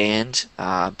expand,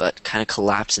 but kind of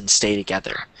collapse and stay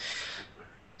together.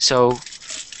 So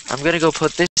I'm gonna go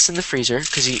put this in the freezer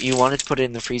because you wanted to put it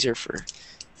in the freezer for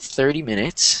 30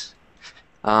 minutes.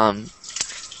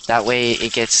 That way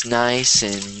it gets nice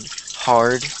and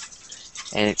hard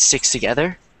and it sticks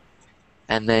together,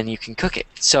 and then you can cook it.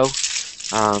 So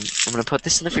I'm gonna put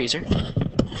this in the freezer.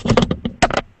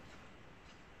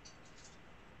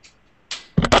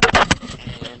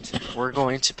 And we're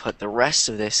going to put the rest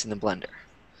of this in the blender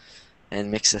and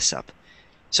mix this up.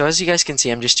 So as you guys can see,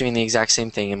 I'm just doing the exact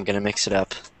same thing. I'm going to mix it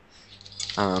up.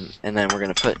 And then we're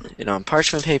going to put it on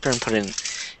parchment paper and put it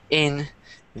in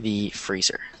the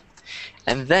freezer.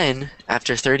 And then,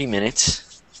 after 30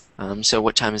 minutes, so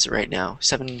what time is it right now?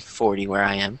 7:40 where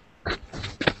I am.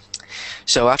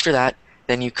 So after that,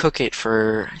 then you cook it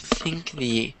for, I think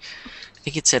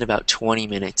it said about 20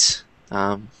 minutes.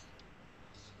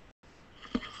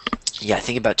 Yeah, I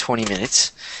think about 20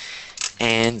 minutes.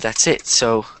 And that's it.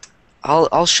 So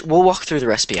we'll walk through the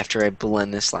recipe after I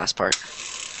blend this last part.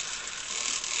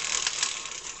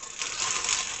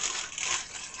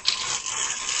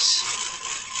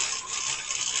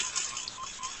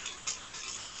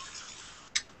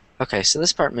 Okay, so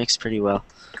this part mixed pretty well.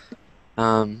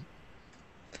 I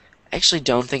actually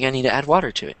don't think I need to add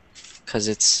water to it because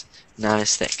it's not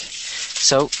as thick.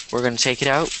 So we're going to take it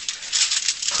out,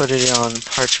 put it on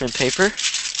parchment paper,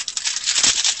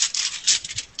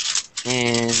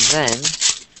 and then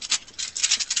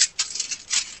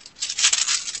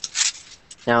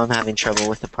now I'm having trouble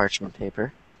with the parchment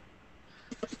paper.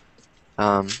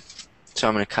 So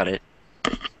I'm going to cut it.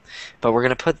 But we're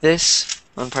going to put this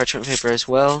on parchment paper as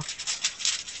well,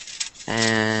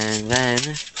 and then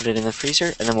put it in the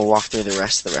freezer, and then we'll walk through the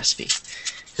rest of the recipe.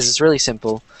 Because it's really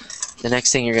simple. The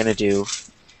next thing you're going to do,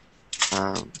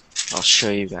 I'll show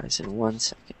you guys in 1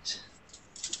 second.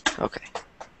 Okay.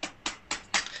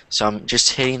 So I'm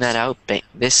just hitting that out.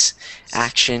 This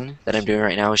action that I'm doing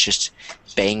right now is just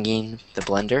banging the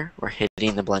blender, or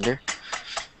hitting the blender.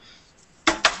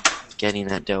 Getting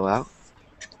that dough out.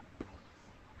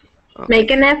 Okay.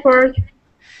 Make an effort.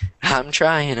 I'm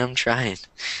trying.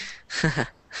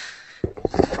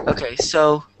 Okay,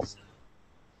 so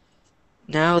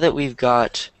now that we've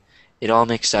got it all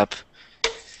mixed up,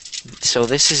 so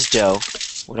this is dough,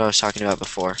 what I was talking about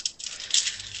before.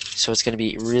 So it's going to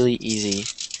be really easy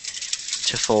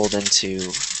to fold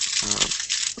into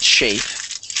shape.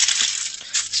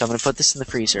 So I'm going to put this in the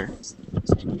freezer.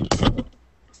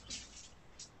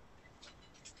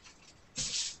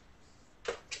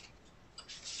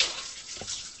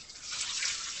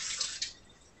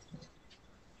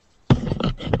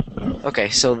 Okay,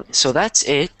 so that's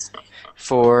it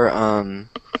for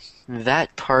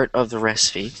that part of the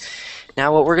recipe.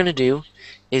 Now what we're gonna do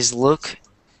is look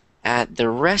at the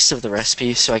rest of the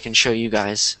recipe so I can show you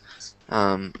guys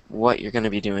what you're gonna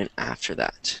be doing after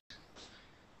that.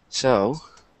 So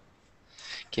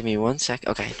give me 1 sec.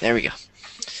 Okay, there we go.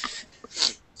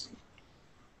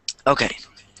 Okay,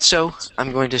 so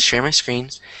I'm going to share my screen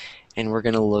and we're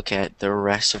going to look at the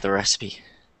rest of the recipe.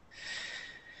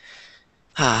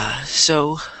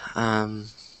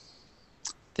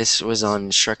 This was on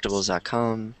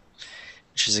Instructables.com,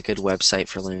 which is a good website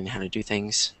for learning how to do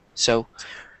things. So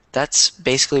that's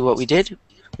basically what we did.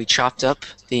 We chopped up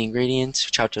the ingredients,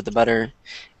 chopped up the butter,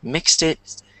 mixed it,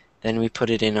 then we put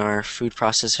it in our food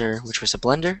processor, which was a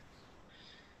blender.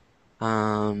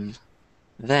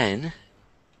 Then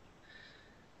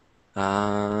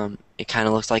it kind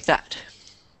of looked like that.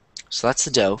 So that's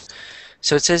the dough.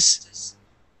 So it says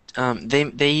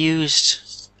they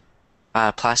used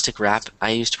plastic wrap.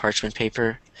 I used parchment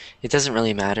paper. It doesn't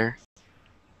really matter.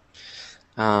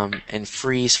 And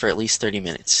freeze for at least 30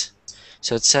 minutes.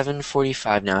 So it's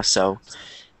 7:45 now. So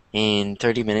in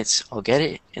 30 minutes I'll get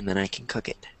it and then I can cook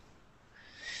it.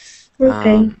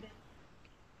 Okay.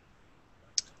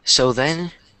 So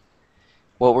then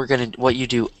what you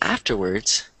do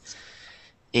afterwards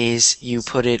is you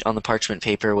put it on the parchment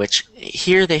paper, which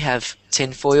here they have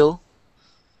tin foil,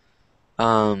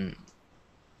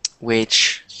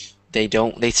 which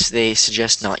they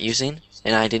suggest not using,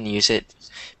 and I didn't use it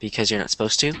because you're not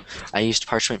supposed to. I used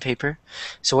parchment paper.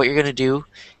 So what you're gonna do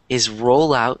is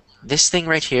roll out this thing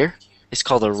right here. It's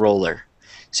called a roller.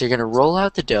 So you're gonna roll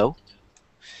out the dough,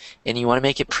 and you want to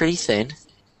make it pretty thin.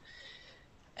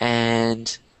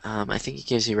 And I think it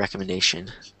gives you a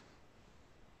recommendation.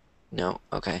 No,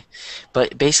 okay.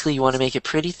 But basically you want to make it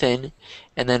pretty thin,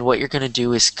 and then what you're going to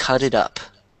do is cut it up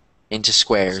into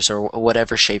squares or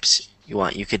whatever shapes you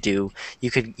want. You could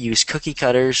use cookie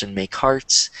cutters and make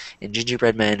hearts and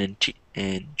gingerbread men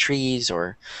and trees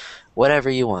or whatever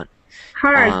you want.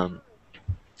 Hard.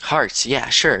 Hearts, yeah,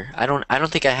 sure. I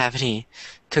don't think I have any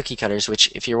cookie cutters,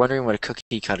 which if you're wondering what a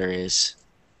cookie cutter is,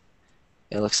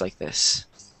 it looks like this.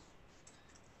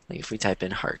 Like if we type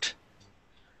in heart.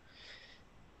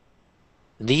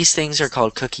 These things are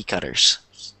called cookie cutters.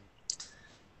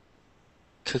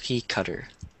 Cookie cutter.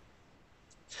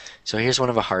 So here's one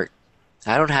of a heart.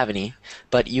 I don't have any,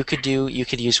 but you could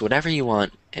use whatever you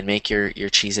want and make your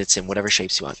Cheez-Its in whatever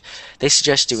shapes you want. They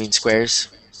suggest doing squares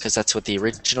because that's what the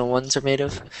original ones are made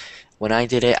of. When I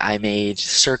did it, I made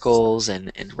circles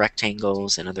and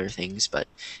rectangles and other things, but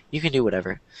you can do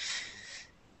whatever.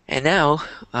 And now,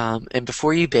 and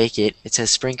before you bake it, it says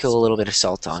sprinkle a little bit of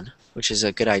salt on, which is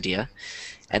a good idea.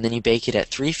 And then you bake it at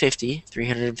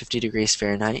 350 degrees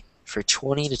Fahrenheit for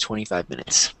 20 to 25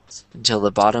 minutes until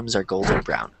the bottoms are golden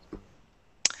brown.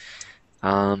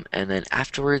 And then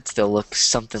afterwards they'll look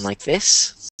something like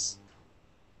this.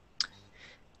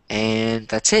 And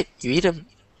that's it. You eat them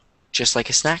just like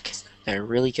a snack. They're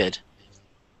really good.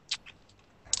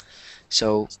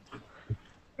 So,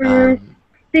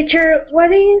 Teacher,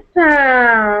 what is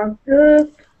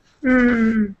good?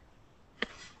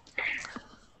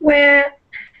 Where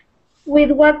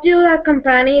with what you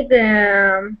accompany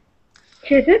the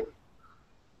cheeses?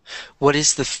 what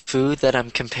is the food that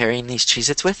I'm comparing these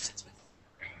Cheez-Its with?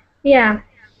 Yeah.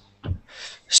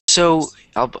 So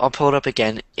I'll pull it up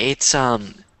again. It's I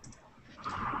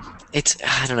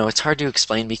don't know. It's hard to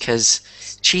explain because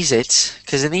Cheez-Its,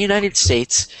 because in the United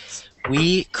States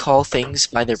we call things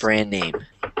by their brand name.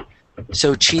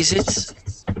 So Cheez-Its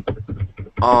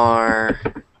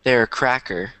they're a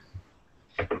cracker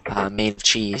made of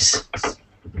cheese,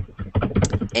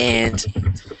 and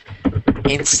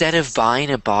instead of buying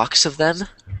a box of them,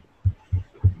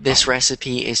 this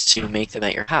recipe is to make them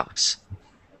at your house.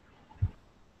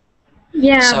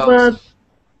 Yeah, So- but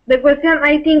the question,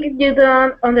 I think you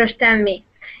don't understand me.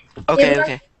 Okay, Yeah.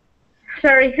 okay.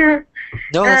 Sorry, huh?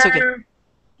 No, that's okay.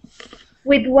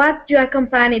 With what you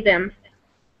accompany them?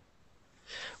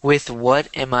 With what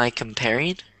am I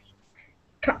comparing?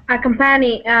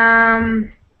 Accompany,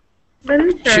 let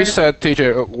me She search. said,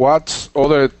 teacher, what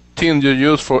other thing you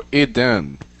use for eat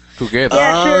them together?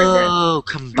 Yeah, sure. Oh,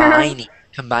 combining.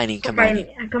 Accompany.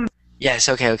 Yes,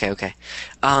 okay.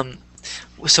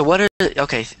 So what are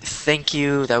okay, thank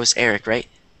you. That was Eric, right?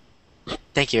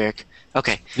 Thank you, Eric.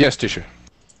 Okay. Yes, teacher.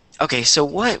 Okay, so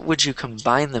what would you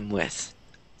combine them with?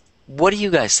 What do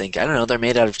you guys think? I don't know, they're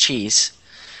made out of cheese.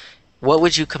 What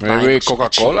would you combine Maybe with cheese?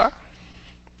 Coca-Cola?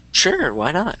 Sure,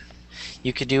 why not?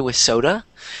 You could do with soda.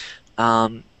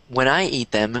 when I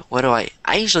eat them, what do I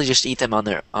usually just eat them on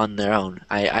their own.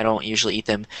 I don't usually eat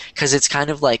them because it's kind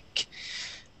of like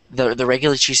the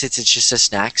regular Cheez-Its. It's just a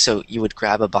snack, so you would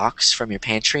grab a box from your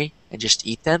pantry and just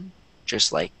eat them,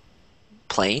 just like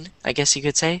plain, I guess you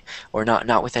could say, or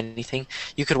not with anything.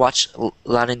 You could watch.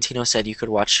 Laurentino said you could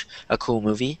watch a cool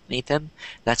movie and eat them.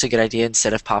 That's a good idea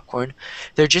instead of popcorn.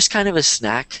 They're just kind of a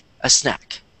snack,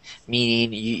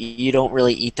 meaning you don't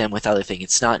really eat them with other things.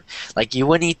 It's not like you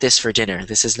wouldn't eat this for dinner.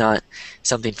 This is not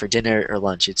something for dinner or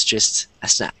lunch. It's just a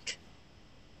snack.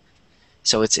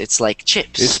 So it's like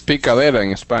chips. It's picadera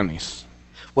in Spanish.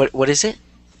 What is it?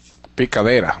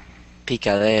 Picadera.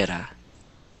 Picadera.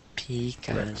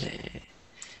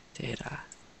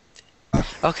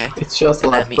 Okay. It's just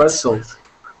like pretzels.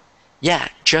 Yeah,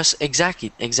 just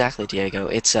exactly, Diego.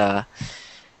 It's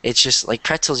just like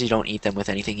pretzels. You don't eat them with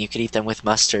anything. You could eat them with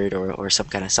mustard or some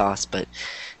kind of sauce, but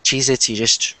Cheez-Its you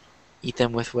just eat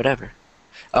them with whatever.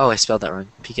 Oh, I spelled that wrong.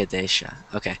 Picadesha.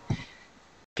 Okay.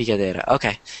 Picadera.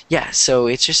 Okay. Yeah. So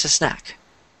it's just a snack.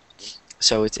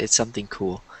 So it's something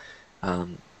cool.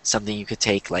 Something you could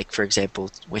take, like for example,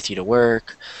 with you to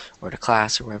work or to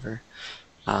class or wherever.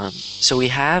 So we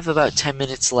have about 10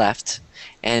 minutes left,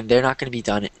 and they're not going to be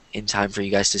done in time for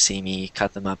you guys to see me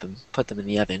cut them up and put them in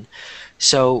the oven.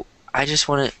 So I just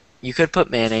want to. You could put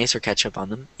mayonnaise or ketchup on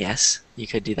them. Yes, you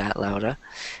could do that, Laura.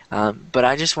 But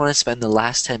I just want to spend the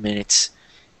last 10 minutes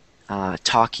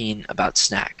talking about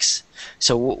snacks.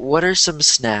 So what are some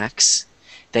snacks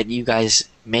that you guys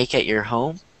make at your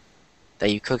home,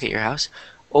 that you cook at your house,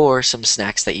 or some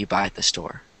snacks that you buy at the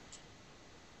store?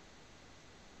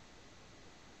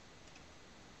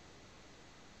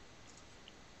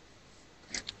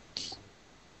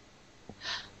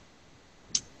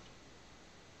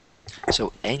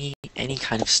 So any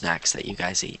kind of snacks that you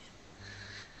guys eat.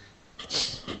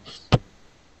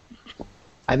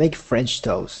 I make French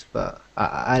toast, but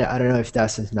I don't know if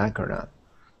that's a snack or not.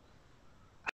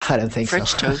 I don't think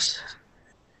French so. toast?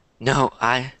 No,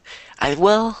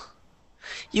 well,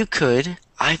 you could.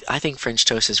 I think French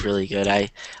toast is really good. I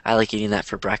like eating that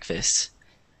for breakfast.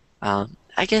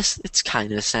 I guess it's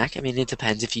kind of a snack. I mean, it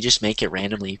depends. If you just make it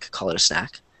randomly, you could call it a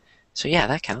snack. So yeah,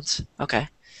 that counts. Okay.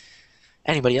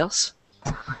 Anybody else?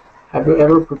 Have you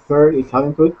ever prepared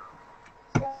Italian food?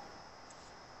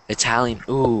 Italian.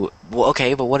 Ooh. Well,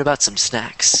 okay, but what about some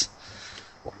snacks?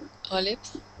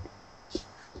 Olives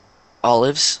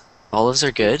Olives. Olives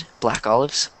are good. Black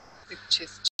olives. with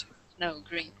cheese. No,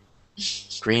 green.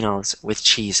 Green olives with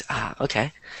cheese. Ah,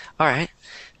 okay. All right.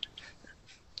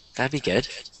 That'd be good.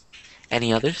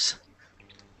 Any others?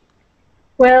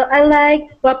 Well, I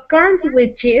like popcorn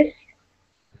with cheese,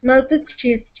 melted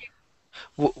cheese.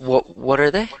 What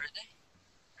are they?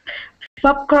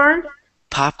 Popcorn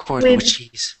Popcorn with with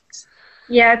cheese.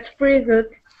 yeah, it's pretty good.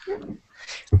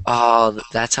 Oh,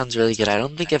 that sounds really good. I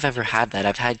don't think I've ever had that.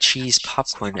 I've had cheese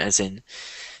popcorn, as in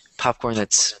popcorn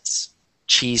that's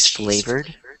cheese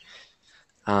flavored,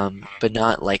 but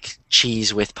not like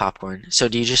cheese with popcorn. So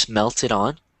do you just melt it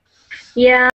on?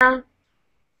 Yeah.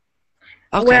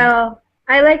 Okay. Well,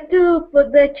 I like to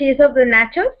put the cheese of the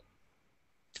nachos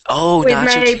Oh, with nacho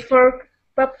my cheese. pork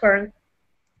popcorn.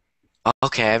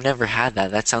 Okay, I've never had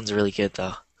that. That sounds really good,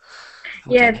 though.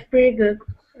 Yeah, Okay. it's pretty good.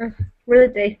 It's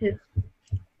really tasty.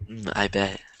 I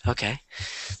bet. Okay.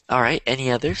 All right. Any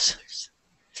others?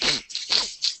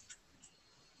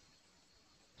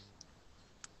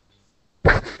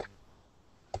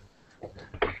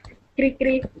 Cri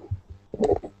cri.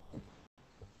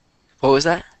 What was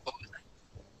that?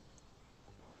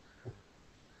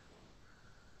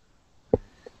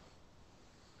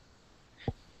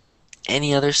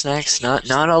 Any other snacks? Not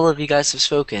all of you guys have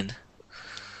spoken.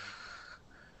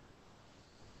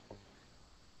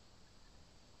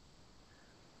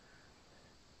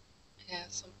 Yeah,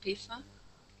 some pizza.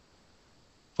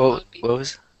 What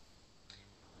was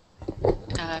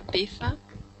Pizza.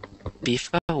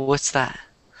 Bifa? What's that?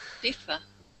 Pizza.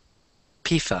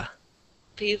 Pifa.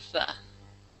 Pizza.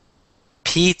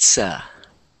 Pizza.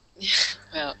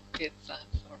 Well, pizza.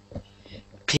 Sorry.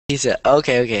 Pizza.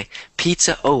 Okay.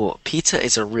 Pizza. Oh, pizza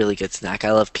is a really good snack.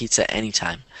 I love pizza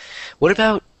anytime. What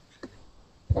about?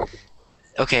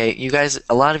 Okay, you guys.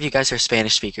 A lot of you guys are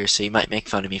Spanish speakers, so you might make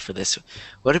fun of me for this.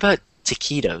 What about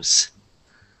taquitos?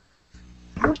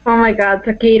 Oh my god,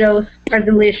 taquitos are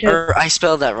delicious. Or I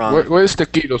spelled that wrong. Where's the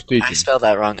kilos I teaching? spelled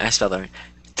that wrong.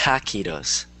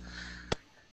 Taquitos.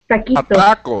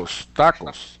 Taquitos.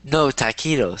 Tacos. No,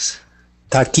 taquitos.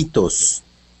 Taquitos.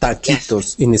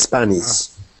 Taquitos in Spanish.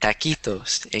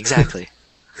 Taquitos. Exactly.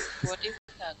 What is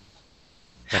that?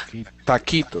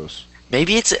 Taquitos.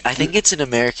 Maybe I think it's an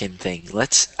American thing.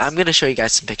 I'm gonna show you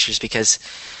guys some pictures because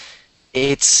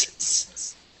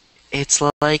It's it's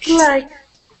like Like,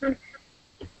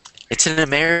 it's an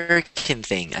American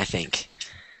thing, I think.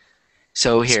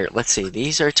 So here, let's see.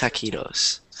 These are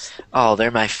taquitos. Oh,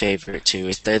 they're my favorite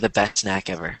too. They're the best snack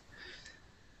ever.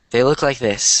 They look like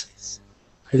this.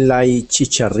 I like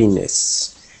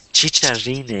chicharrines.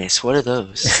 Chicharrines. What are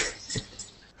those?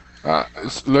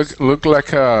 Look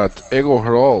like a egg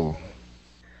roll.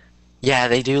 Yeah,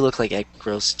 they do look like egg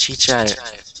rolls. Chicharrines.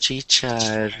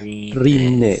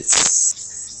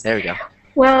 Rines. There we go.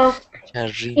 well,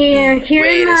 Chicharrines. here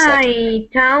in Wait a second. my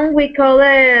town we call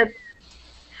it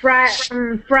fried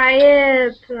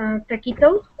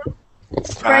taquitos,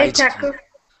 fried tacos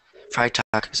Fried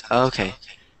tacos. Oh, okay.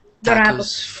 dorados.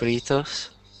 Tacos fritos.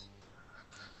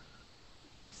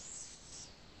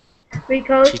 We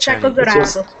call it tacos Chicharrines.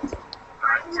 dorados.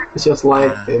 It's just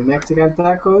like the Mexican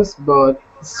tacos, but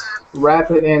it's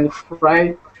wrapped and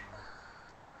fried.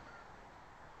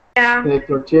 Yeah. The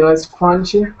tortilla is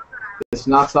crunchy. The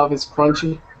not soft is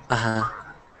crunchy. Uh-huh.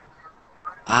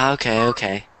 Ah, okay,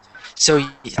 okay. So,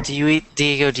 do you eat,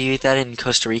 Diego, do you eat that in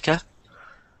Costa Rica?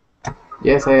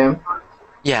 Yes, I am.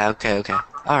 Yeah, okay, okay.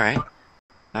 Alright.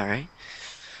 Alright.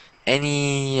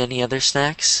 Any other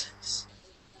snacks?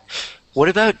 What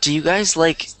about, do you guys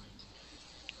like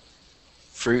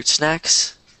fruit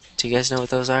snacks? Do you guys know what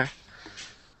those are?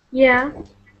 Yeah.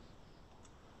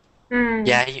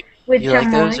 Yeah, With you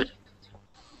like those?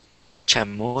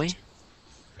 chamoy.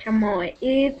 Chamoy?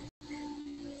 Chamoy.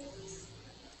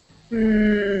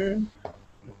 It's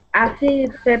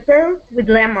acid pepper with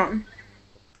lemon.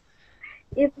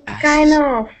 It's kind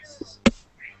of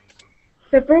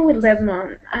pepper with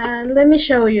lemon. Let me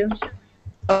show you.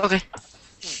 Okay.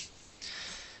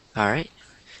 Alright.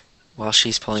 While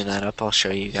she's pulling that up, I'll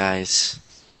show you guys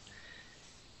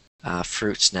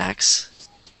fruit snacks.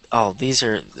 Oh, these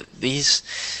are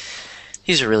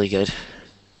really good.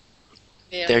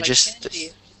 They're like just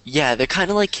candy. yeah, they're kind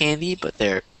of like candy, but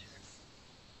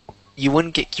you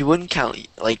wouldn't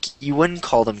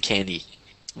call them candy.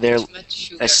 They're Much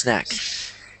sugar. a snack.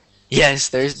 Yes,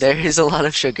 there is a lot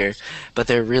of sugar, but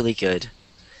they're really good.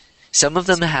 Some of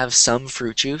them have some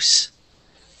fruit juice,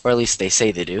 or at least they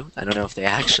say they do. I don't know if they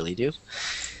actually do.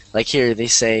 Like here, they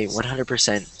say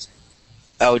 100%.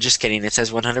 Oh, just kidding. It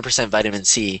says 100% vitamin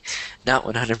C, not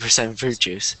 100% fruit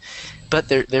juice. But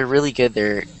they're really good.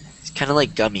 They're kind of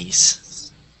like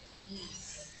gummies.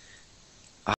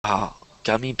 Oh,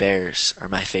 gummy bears are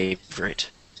my favorite.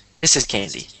 This is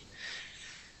candy.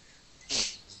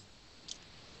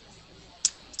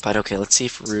 But okay, let's see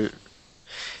if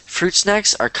fruit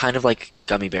snacks are kind of like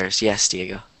gummy bears. Yes,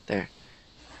 Diego.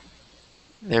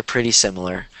 They're pretty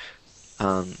similar.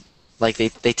 Like they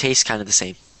taste kind of the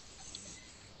same.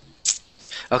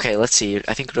 Okay, let's see.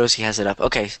 I think Rosie has it up.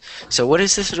 Okay, so what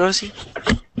is this, Rosie?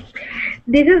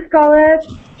 This is called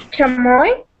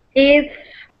chamoy. It's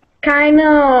kind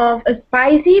of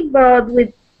spicy, but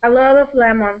with a lot of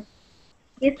lemon.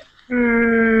 It's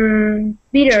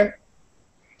bitter,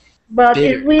 but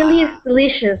it Bitter. really is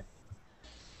delicious.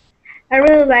 I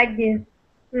really like this.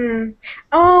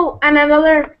 Oh, and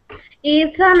another.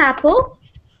 It's an apple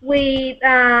with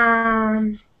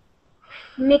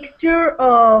mixture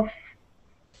of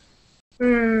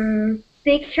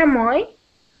thick chamoy,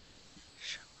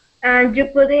 and you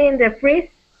put it in the freeze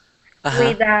Uh-huh.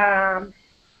 with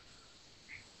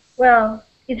well,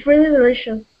 it's really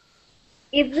delicious.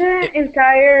 It's the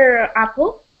entire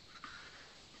apple.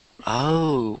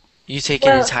 Oh, you take an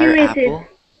Well, entire here is it. apple?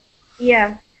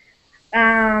 Yeah.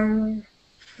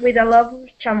 With a lot of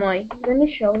chamoy. Let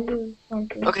me show you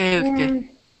something. Okay, okay.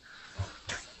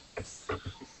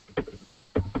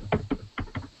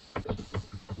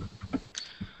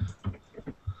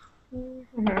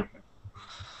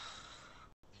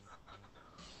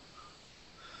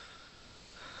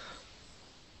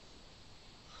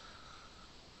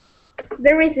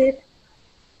 There is it.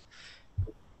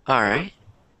 Alright.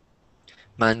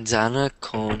 Manzana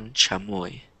con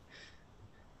chamoy.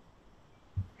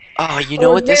 Oh, you know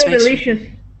Oh, what it's this very makes me...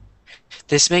 delicious.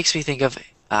 This makes me think of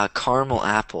caramel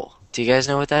apple. Do you guys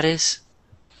know what that is?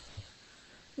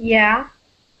 Yeah.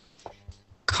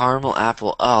 Caramel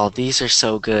apple. Oh, these are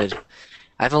so good.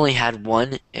 I've only had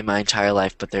one in my entire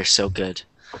life, but they're so good.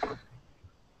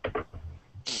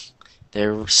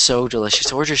 They're so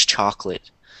delicious. Or just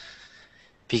chocolate.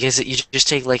 Because you just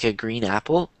take like a green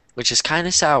apple, which is kind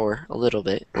of sour, a little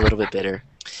bit bitter.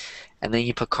 And then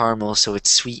you put caramel, so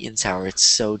it's sweet and sour. It's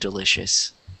so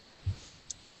delicious.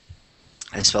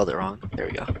 I spelled it wrong. There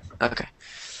we go. Okay.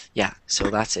 Yeah, so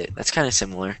that's it. That's kind of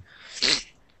similar.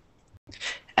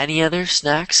 Any other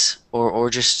snacks? Or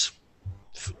just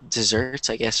desserts.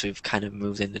 I guess we've kind of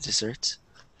moved into desserts.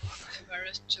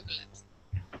 Favorite chocolate.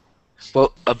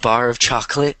 Well, a bar of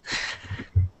chocolate.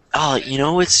 Oh,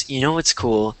 what's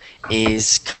cool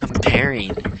is comparing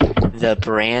the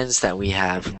brands that we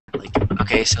have. Like,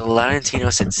 okay, so Valentino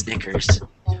said Snickers.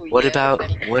 Oh, What yeah, about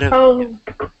Oh,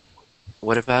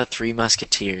 what about Three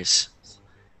Musketeers?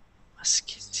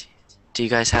 Musketeer. Do you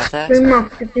guys have that? Three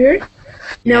Musketeers?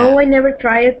 Yeah. No, I never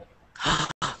tried it.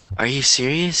 Are you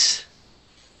serious?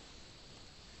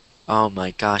 Oh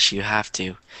my gosh, you have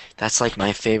to. That's like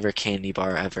my favorite candy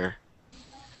bar ever.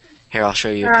 Here, I'll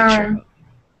show you a picture.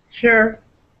 Sure.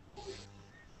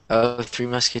 Oh, Three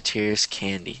Musketeers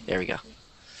candy. There we go.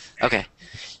 Okay.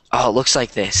 Oh, it looks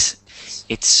like this.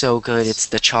 It's so good. It's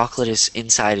the chocolate is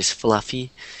inside is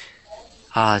fluffy.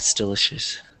 Ah, it's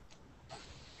delicious.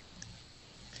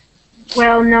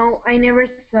 Well, no, I never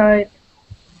saw it.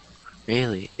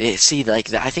 Really? See,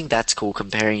 like I think that's cool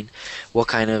comparing what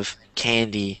kind of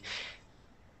candy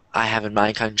I have in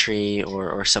my country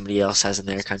or somebody else has in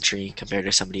their country compared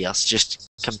to somebody else. Just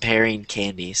comparing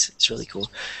candies. It's really cool.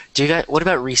 Do you guys? What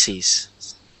about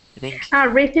Reese's? I think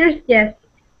Reese's, yes.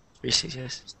 Reese's,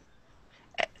 yes.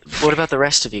 What about the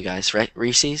rest of you guys? Right,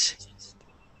 Reese's?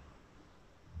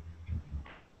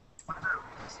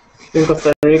 In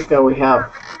Costa Rica, we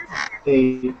have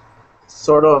a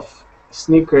sort of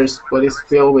Snickers, but it's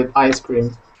filled with ice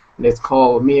cream. And it's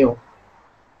called Mio.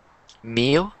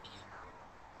 Mio?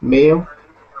 Mio?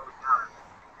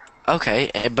 Okay,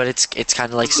 but it's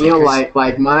kind of like Mio Snickers.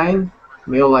 like mine.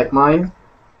 Mio like mine.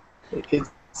 It's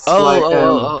Oh, like oh,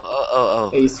 oh, oh,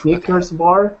 oh, oh, a oh. Snickers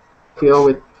bar filled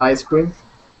with ice cream.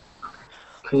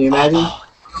 Can you imagine? Oh,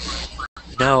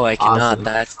 no, I cannot. Awesome.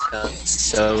 That sounds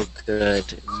so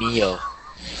good. Mio.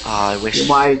 Oh, You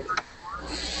might.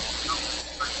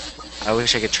 I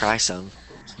wish I could try some.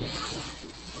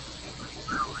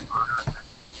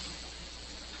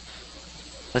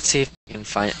 Let's see if I can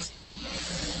find it.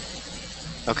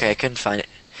 Okay, I couldn't find it.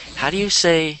 How do you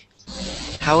say?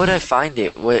 How would I find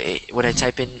it? Would I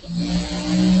type in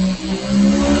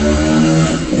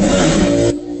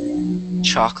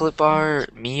chocolate bar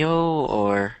Mio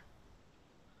or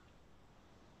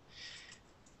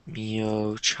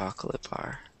Mio chocolate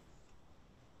bar?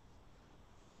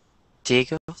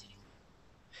 Diego?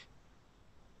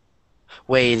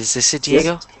 Wait, is this it,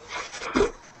 Diego?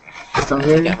 Yes. I'm I think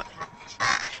hearing.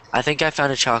 I think I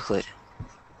found a chocolate.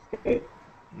 Okay.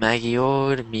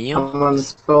 Maggior Mio? I'm gonna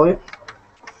spell it.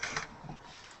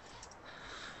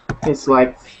 It's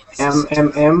like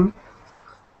MMM.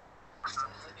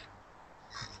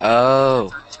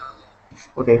 Oh,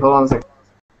 Okay, hold on a second.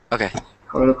 okay.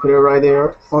 I'm gonna put it right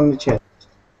there on the chat.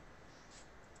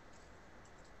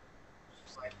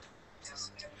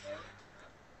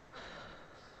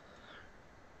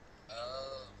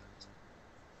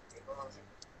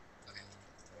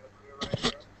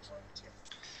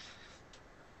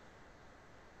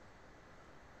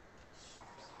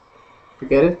 You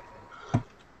get it?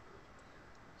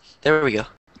 There we go.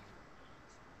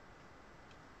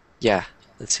 Yeah,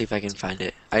 let's see if I can find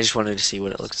it. I just wanted to see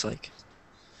what it looks like.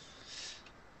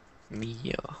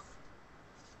 Mio.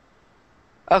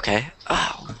 Okay.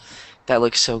 Oh, that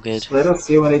looks so good. Let us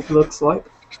see what it looks like.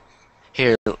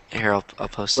 Here, I'll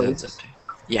post it. Please.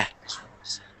 Yeah.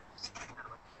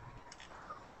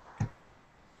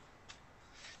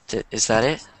 Is that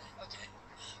it?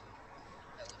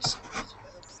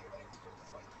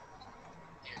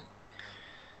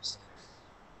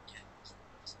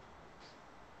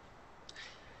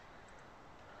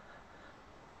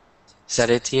 Is that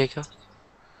it, Diego?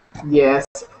 Yes,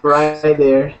 right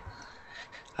there. It's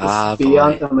Ah,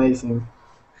 beyond boy. amazing.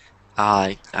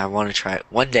 I want to try it.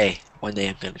 One day I'm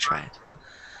going to try it.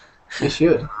 You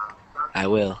should. I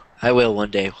will. I will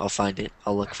one day. I'll find it.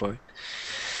 I'll look for it.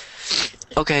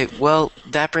 Okay, well,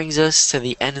 that brings us to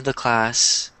the end of the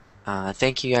class.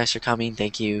 Thank you guys for coming.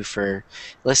 Thank you for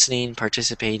listening,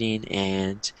 participating,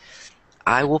 and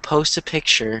I will post a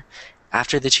picture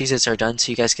after the Cheez-Its are done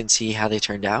so you guys can see how they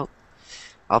turned out.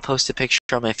 I'll post a picture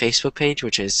on my Facebook page,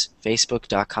 which is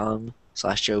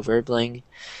facebook.com/joeverbling.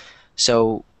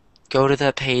 So go to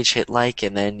that page, hit like,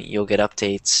 and then you'll get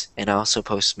updates. And I also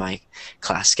post my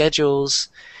class schedules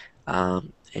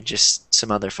and just some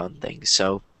other fun things.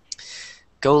 So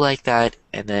go like that,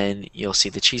 and then you'll see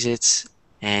the Cheez-Its.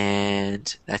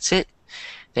 And that's it.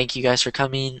 Thank you guys for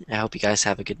coming. I hope you guys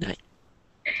have a good night.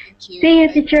 Thank you. See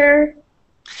you, teacher.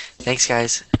 Thanks,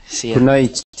 guys. See ya. Good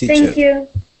night, teacher. Thank you.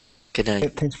 Good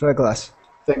night. Thanks for the class.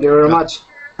 Thank you very much.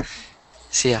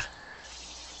 See ya.